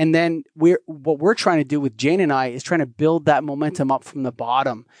 And then what we're trying to do with Jane and I is trying to build that momentum up from the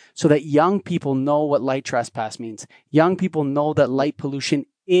bottom so that young people know what light trespass means. Young people know that light pollution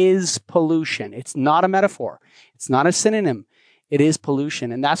is pollution. It's not a metaphor. It's not a synonym. It is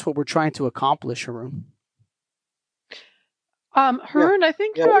pollution. And that's what we're trying to accomplish, Haroon. Haroon, I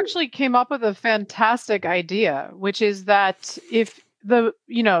think you actually came up with a fantastic idea, which is that if the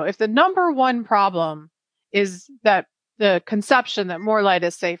number one problem is that the conception that more light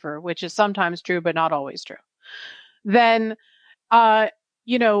is safer, which is sometimes true, but not always true, then,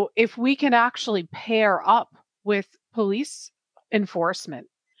 if we can actually pair up with police enforcement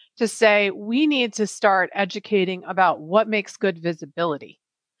to say, we need to start educating about what makes good visibility,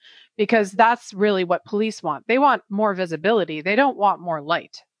 because that's really what police want. They want more visibility. They don't want more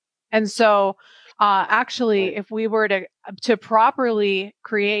light. And so, if we were to properly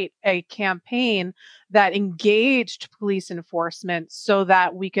create a campaign that engaged police enforcement so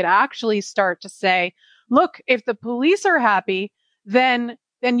that we could actually start to say, look, if the police are happy, then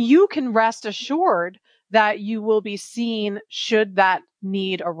you can rest assured that you will be seen should that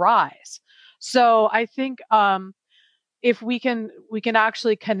need arise. So I think, if we can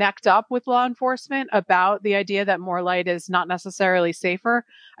actually connect up with law enforcement about the idea that more light is not necessarily safer,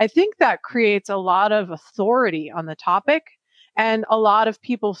 I think that creates a lot of authority on the topic and a lot of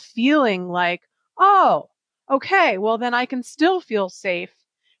people feeling like, oh, okay, well then I can still feel safe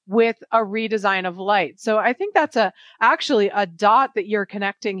with a redesign of light. So I think that's actually a dot that you're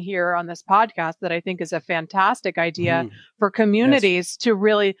connecting here on this podcast that I think is a fantastic idea for communities to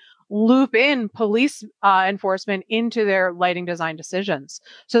really loop in police enforcement into their lighting design decisions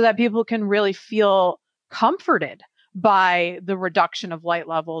so that people can really feel comforted by the reduction of light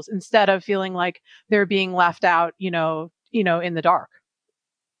levels instead of feeling like they're being left out, in the dark.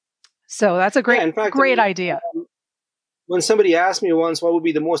 So that's a great idea. When somebody asked me once what would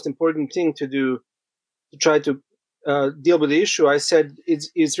be the most important thing to do to try to deal with the issue, I said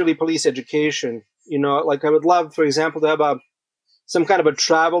it's really police education. I would love, for example, to have some kind of a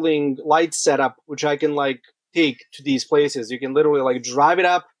traveling light setup, which I can take to these places. You can literally drive it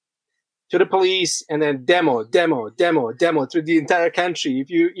up to the police and then demo through the entire country. If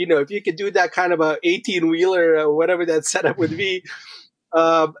you could do that kind of a 18-wheeler or whatever that setup would be,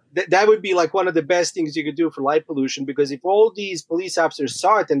 that would be one of the best things you could do for light pollution. Because if all these police officers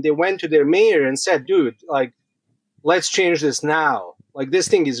saw it and they went to their mayor and said, dude, let's change this now. This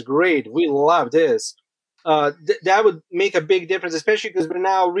thing is great. We love this. That would make a big difference, especially because we're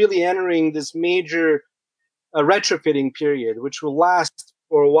now really entering this major retrofitting period, which will last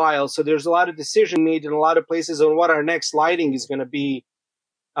for a while. So there's a lot of decision made in a lot of places on what our next lighting is going to be.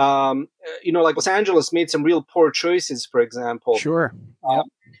 Los Angeles made some real poor choices, for example. Sure.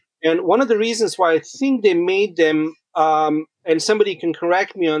 And one of the reasons why I think they made them, and somebody can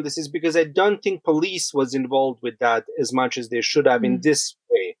correct me on this, is because I don't think police was involved with that as much as they should have in this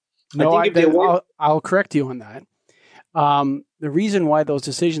way. No, I'll correct you on that. The reason why those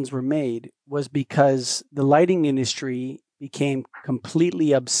decisions were made was because the lighting industry became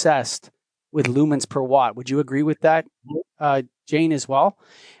completely obsessed with lumens per watt. Would you agree with that, Jane, as well?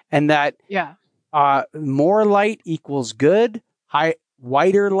 And that more light equals good,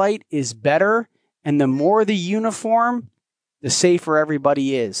 whiter light is better, and the more the uniform, the safer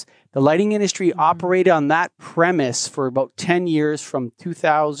everybody is. The lighting industry operated on that premise for about 10 years, from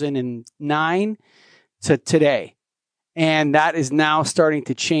 2009 to today. And that is now starting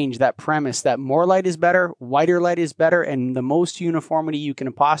to change, that premise that more light is better, whiter light is better, and the most uniformity you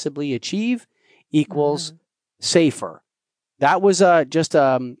can possibly achieve equals safer. That was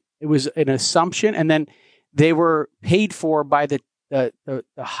it was an assumption. And then they were paid for by the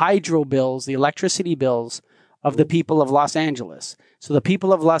hydro bills, the electricity bills of the people of Los Angeles. So the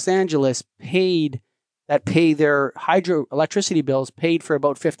people of Los Angeles pay their hydro electricity bills paid for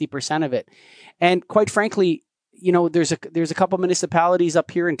about 50% of it. And quite frankly, there's a couple municipalities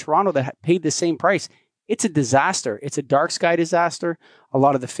up here in Toronto that paid the same price. It's a disaster. It's a dark sky disaster. A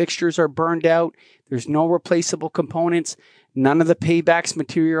lot of the fixtures are burned out. There's no replaceable components. None of the paybacks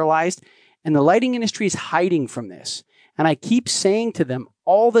materialized. And the lighting industry is hiding from this. And I keep saying to them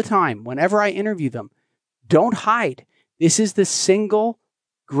all the time, whenever I interview them, don't hide. This is the single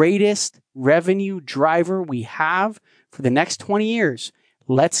greatest revenue driver we have for the next 20 years.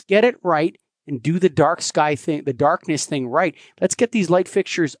 Let's get it right and do the dark sky thing, the darkness thing right. Let's get these light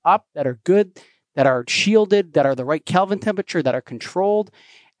fixtures up that are good, that are shielded, that are the right Kelvin temperature, that are controlled,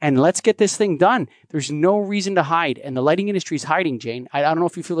 and let's get this thing done. There's no reason to hide, and the lighting industry is hiding, Jane. I don't know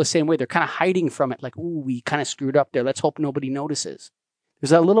if you feel the same way. They're kind of hiding from it, like, ooh, we kind of screwed up there. Let's hope nobody notices.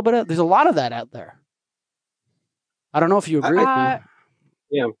 There's a lot of that out there. I don't know if you agree with me.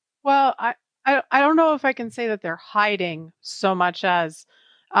 Yeah. Well, I don't know if I can say that they're hiding so much as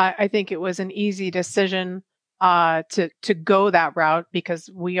I think it was an easy decision to go that route because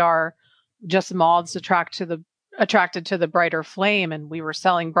we are just moths attracted to the brighter flame, and we were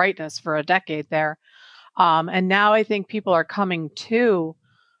selling brightness for a decade there. And now I think people are coming to.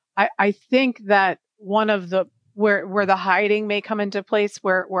 I think that one of the where the hiding may come into place,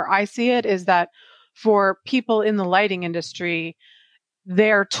 where I see it, is that for people in the lighting industry,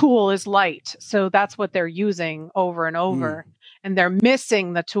 their tool is light. So that's what they're using over and over. And they're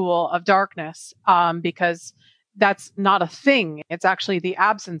missing the tool of darkness because that's not a thing. It's actually the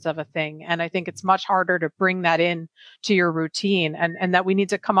absence of a thing. And I think it's much harder to bring that in to your routine, and that we need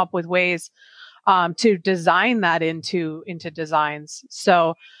to come up with ways to design that into designs.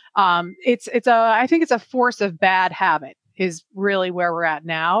 So I think it's a force of bad habit is really where we're at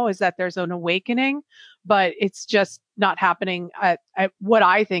now, is that there's an awakening, but it's just not happening at what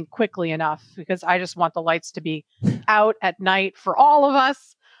I think quickly enough, because I just want the lights to be out at night for all of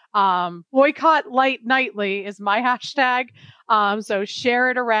us. Boycott light nightly is my hashtag. So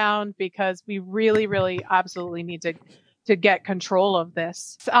share it around because we really, really absolutely need to get control of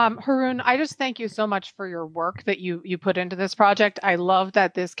this. Haroon, I just thank you so much for your work that you put into this project. I love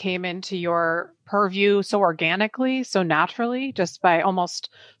that this came into your purview so organically, so naturally, just by almost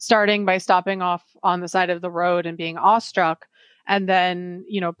starting by stopping off on the side of the road and being awestruck, and then,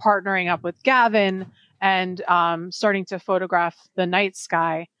 partnering up with Gavin and starting to photograph the night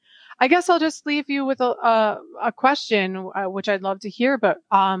sky. I guess I'll just leave you with a question, which I'd love to hear, but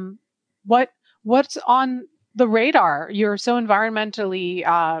what's on the radar? You're so environmentally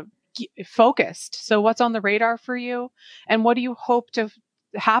focused. So what's on the radar for you? And what do you hope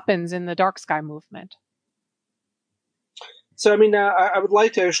happens in the dark sky movement? So, I would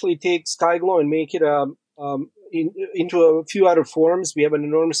like to actually take Skyglow and make it into a few other forms. We have an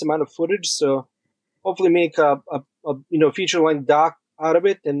enormous amount of footage, so hopefully make a feature-length doc out of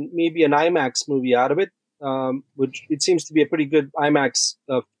it, and maybe an IMAX movie out of it, which it seems to be a pretty good IMAX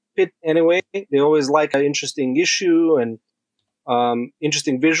fit anyway. They always like an interesting issue and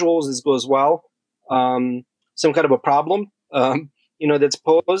interesting visuals. This goes well. Some kind of a problem, that's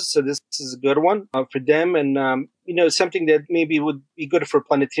posed. So this is a good one for them, and something that maybe would be good for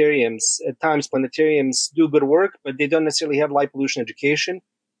planetariums. At times, planetariums do good work, but they don't necessarily have light pollution education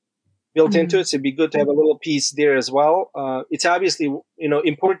built into it. So it'd be good to have a little piece there as well. It's obviously,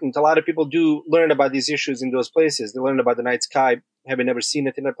 important. A lot of people do learn about these issues in those places. They learn about the night sky, having never seen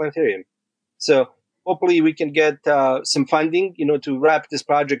it in a planetarium. So hopefully we can get some funding, to wrap this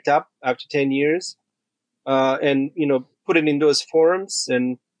project up after 10 years, and, put it in those forums.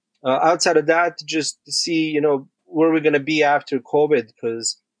 And outside of that, just to see, where we're going to be after COVID,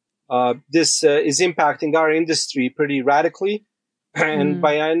 because this is impacting our industry pretty radically. And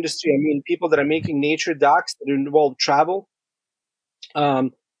by our industry, I mean people that are making nature docs that involve travel.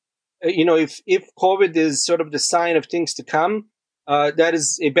 If COVID is sort of the sign of things to come, that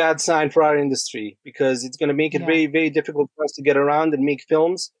is a bad sign for our industry, because it's going to make it very, very difficult for us to get around and make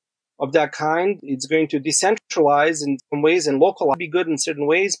films of that kind. It's going to decentralize in some ways and localize, be good in certain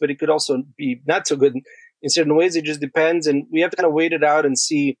ways, but it could also be not so good in certain ways. It just depends. And we have to kind of wait it out and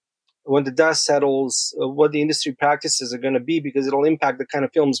see when the dust settles, what the industry practices are going to be, because it'll impact the kind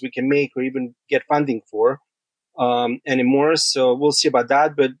of films we can make or even get funding for anymore. So we'll see about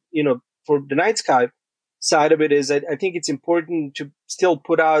that. But, for the night sky side of it is, I think it's important to still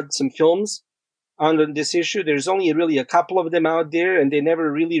put out some films on this issue. There's only really a couple of them out there, and they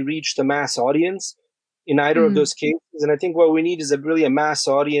never really reached a mass audience in either of those cases. And I think what we need is a mass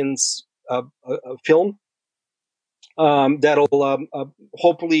audience film that'll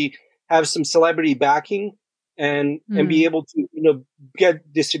hopefully have some celebrity backing and be able to,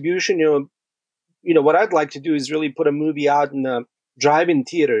 get distribution. What I'd like to do is really put a movie out in drive-in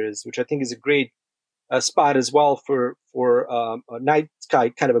theaters, which I think is a great spot as well for a night sky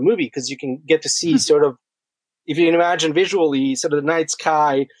kind of a movie, because you can get to see sort of, if you can imagine visually, sort of the night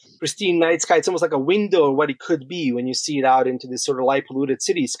sky, pristine night sky. It's almost like a window of what it could be when you see it out into this sort of light polluted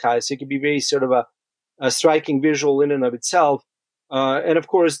city sky. So it could be very sort of a striking visual in and of itself. And of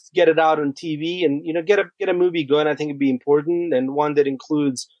course, get it out on TV and, get a movie going. I think it'd be important, and one that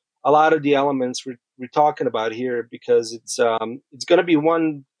includes a lot of the elements we're talking about here, because it's going to be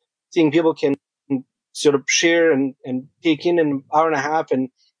one thing people can sort of share and take in an hour and a half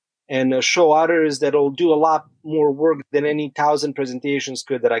and show others, that'll do a lot more work than any 1,000 presentations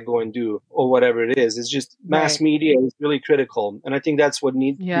could that I go and do, or whatever it is. It's just mass media is really critical. And I think that's what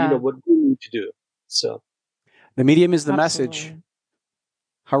what we need to do. So the medium is the message.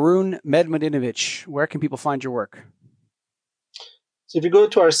 Haroon Medmudinovic, where can people find your work? So if you go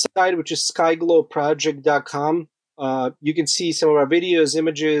to our site, which is skyglowproject.com, you can see some of our videos,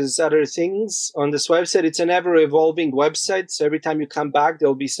 images, other things on this website. It's an ever-evolving website, so every time you come back,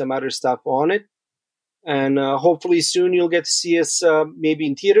 there'll be some other stuff on it. And hopefully soon you'll get to see us maybe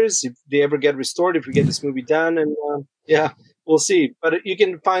in theaters, if they ever get restored, if we get this movie done. And we'll see. But you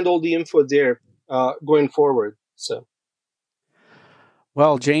can find all the info there going forward. So,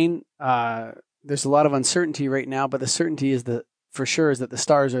 well, Jane, there's a lot of uncertainty right now, but the certainty is that the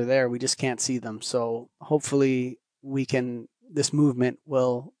stars are there. We just can't see them. So hopefully this movement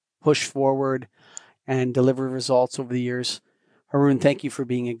will push forward and deliver results over the years. Haroon, thank you for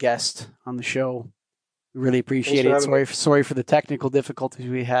being a guest on the show. We really appreciate it. Sorry for the technical difficulties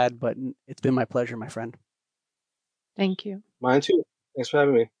we had, but it's been my pleasure, my friend. Thank you. Mine too. Thanks for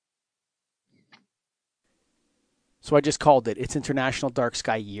having me. So I just called it. It's International Dark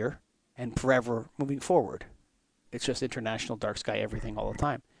Sky Year, and forever moving forward. It's just International Dark Sky everything all the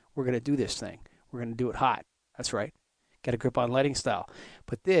time. We're going to do this thing. We're going to do it hot. That's right. Get a grip on lighting style.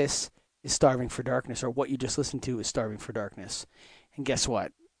 But this is Starving for Darkness, or what you just listened to is Starving for Darkness. And guess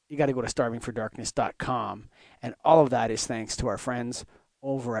what? You got to go to starvingfordarkness.com. And all of that is thanks to our friends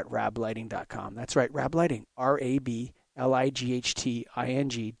over at rablighting.com. That's right, Rab Lighting,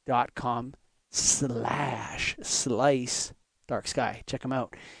 RABLIGHTING.com/slice dark sky. Check them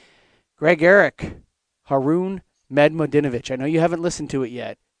out. Greg Eric, Haroon Medmudinovic. I know you haven't listened to it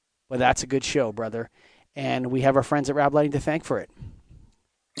yet, but that's a good show, brother. And we have our friends at Rab Lighting to thank for it.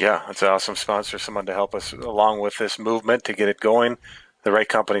 Yeah, it's an awesome sponsor, someone to help us along with this movement to get it going, the right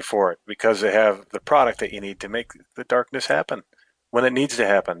company for it, because they have the product that you need to make the darkness happen when it needs to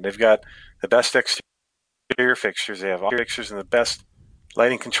happen. They've got the best exterior fixtures. They have all fixtures and the best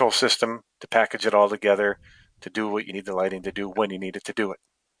lighting control system to package it all together to do what you need the lighting to do when you need it to do it.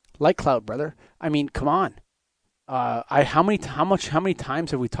 Light cloud, brother. I mean, come on. How many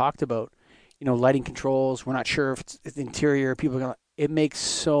times have we talked about, lighting controls? We're not sure if it's interior. People are going. It makes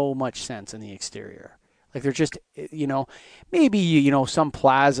so much sense in the exterior. Like they're just, maybe some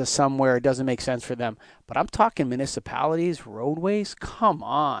plaza somewhere it doesn't make sense for them. But I'm talking municipalities, roadways. Come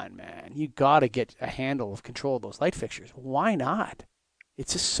on, man. You got to get a handle of control of those light fixtures. Why not?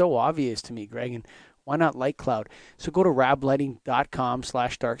 It's just so obvious to me, Greg. And why not Light Cloud? So go to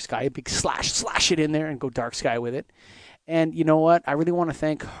rablighting.com/dark sky, a big slash it in there and go dark sky with it. And you know what? I really want to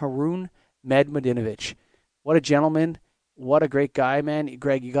thank Haroon Medmudinovic. What a gentleman. What a great guy, man.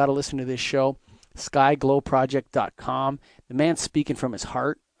 Greg, you got to listen to this show. SkyGlowProject.com. The man's speaking from his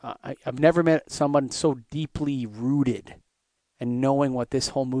heart. I've never met someone so deeply rooted and knowing what this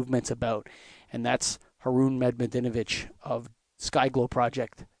whole movement's about. And that's Haroon Medmudinovic of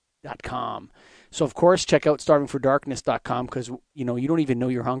SkyGlowProject.com. So, of course, check out StarvingForDarkness.com because, you don't even know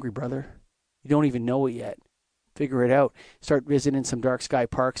you're hungry, brother. You don't even know it yet. Figure it out. Start visiting some dark sky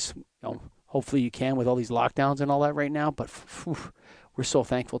parks. Hopefully you can with all these lockdowns and all that right now. But we're so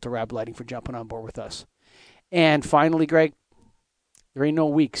thankful to Rab Lighting for jumping on board with us. And finally, Greg, there ain't no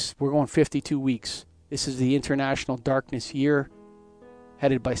weeks. We're going 52 weeks. This is the International Darkness Year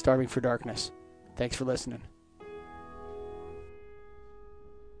headed by Starving for Darkness. Thanks for listening.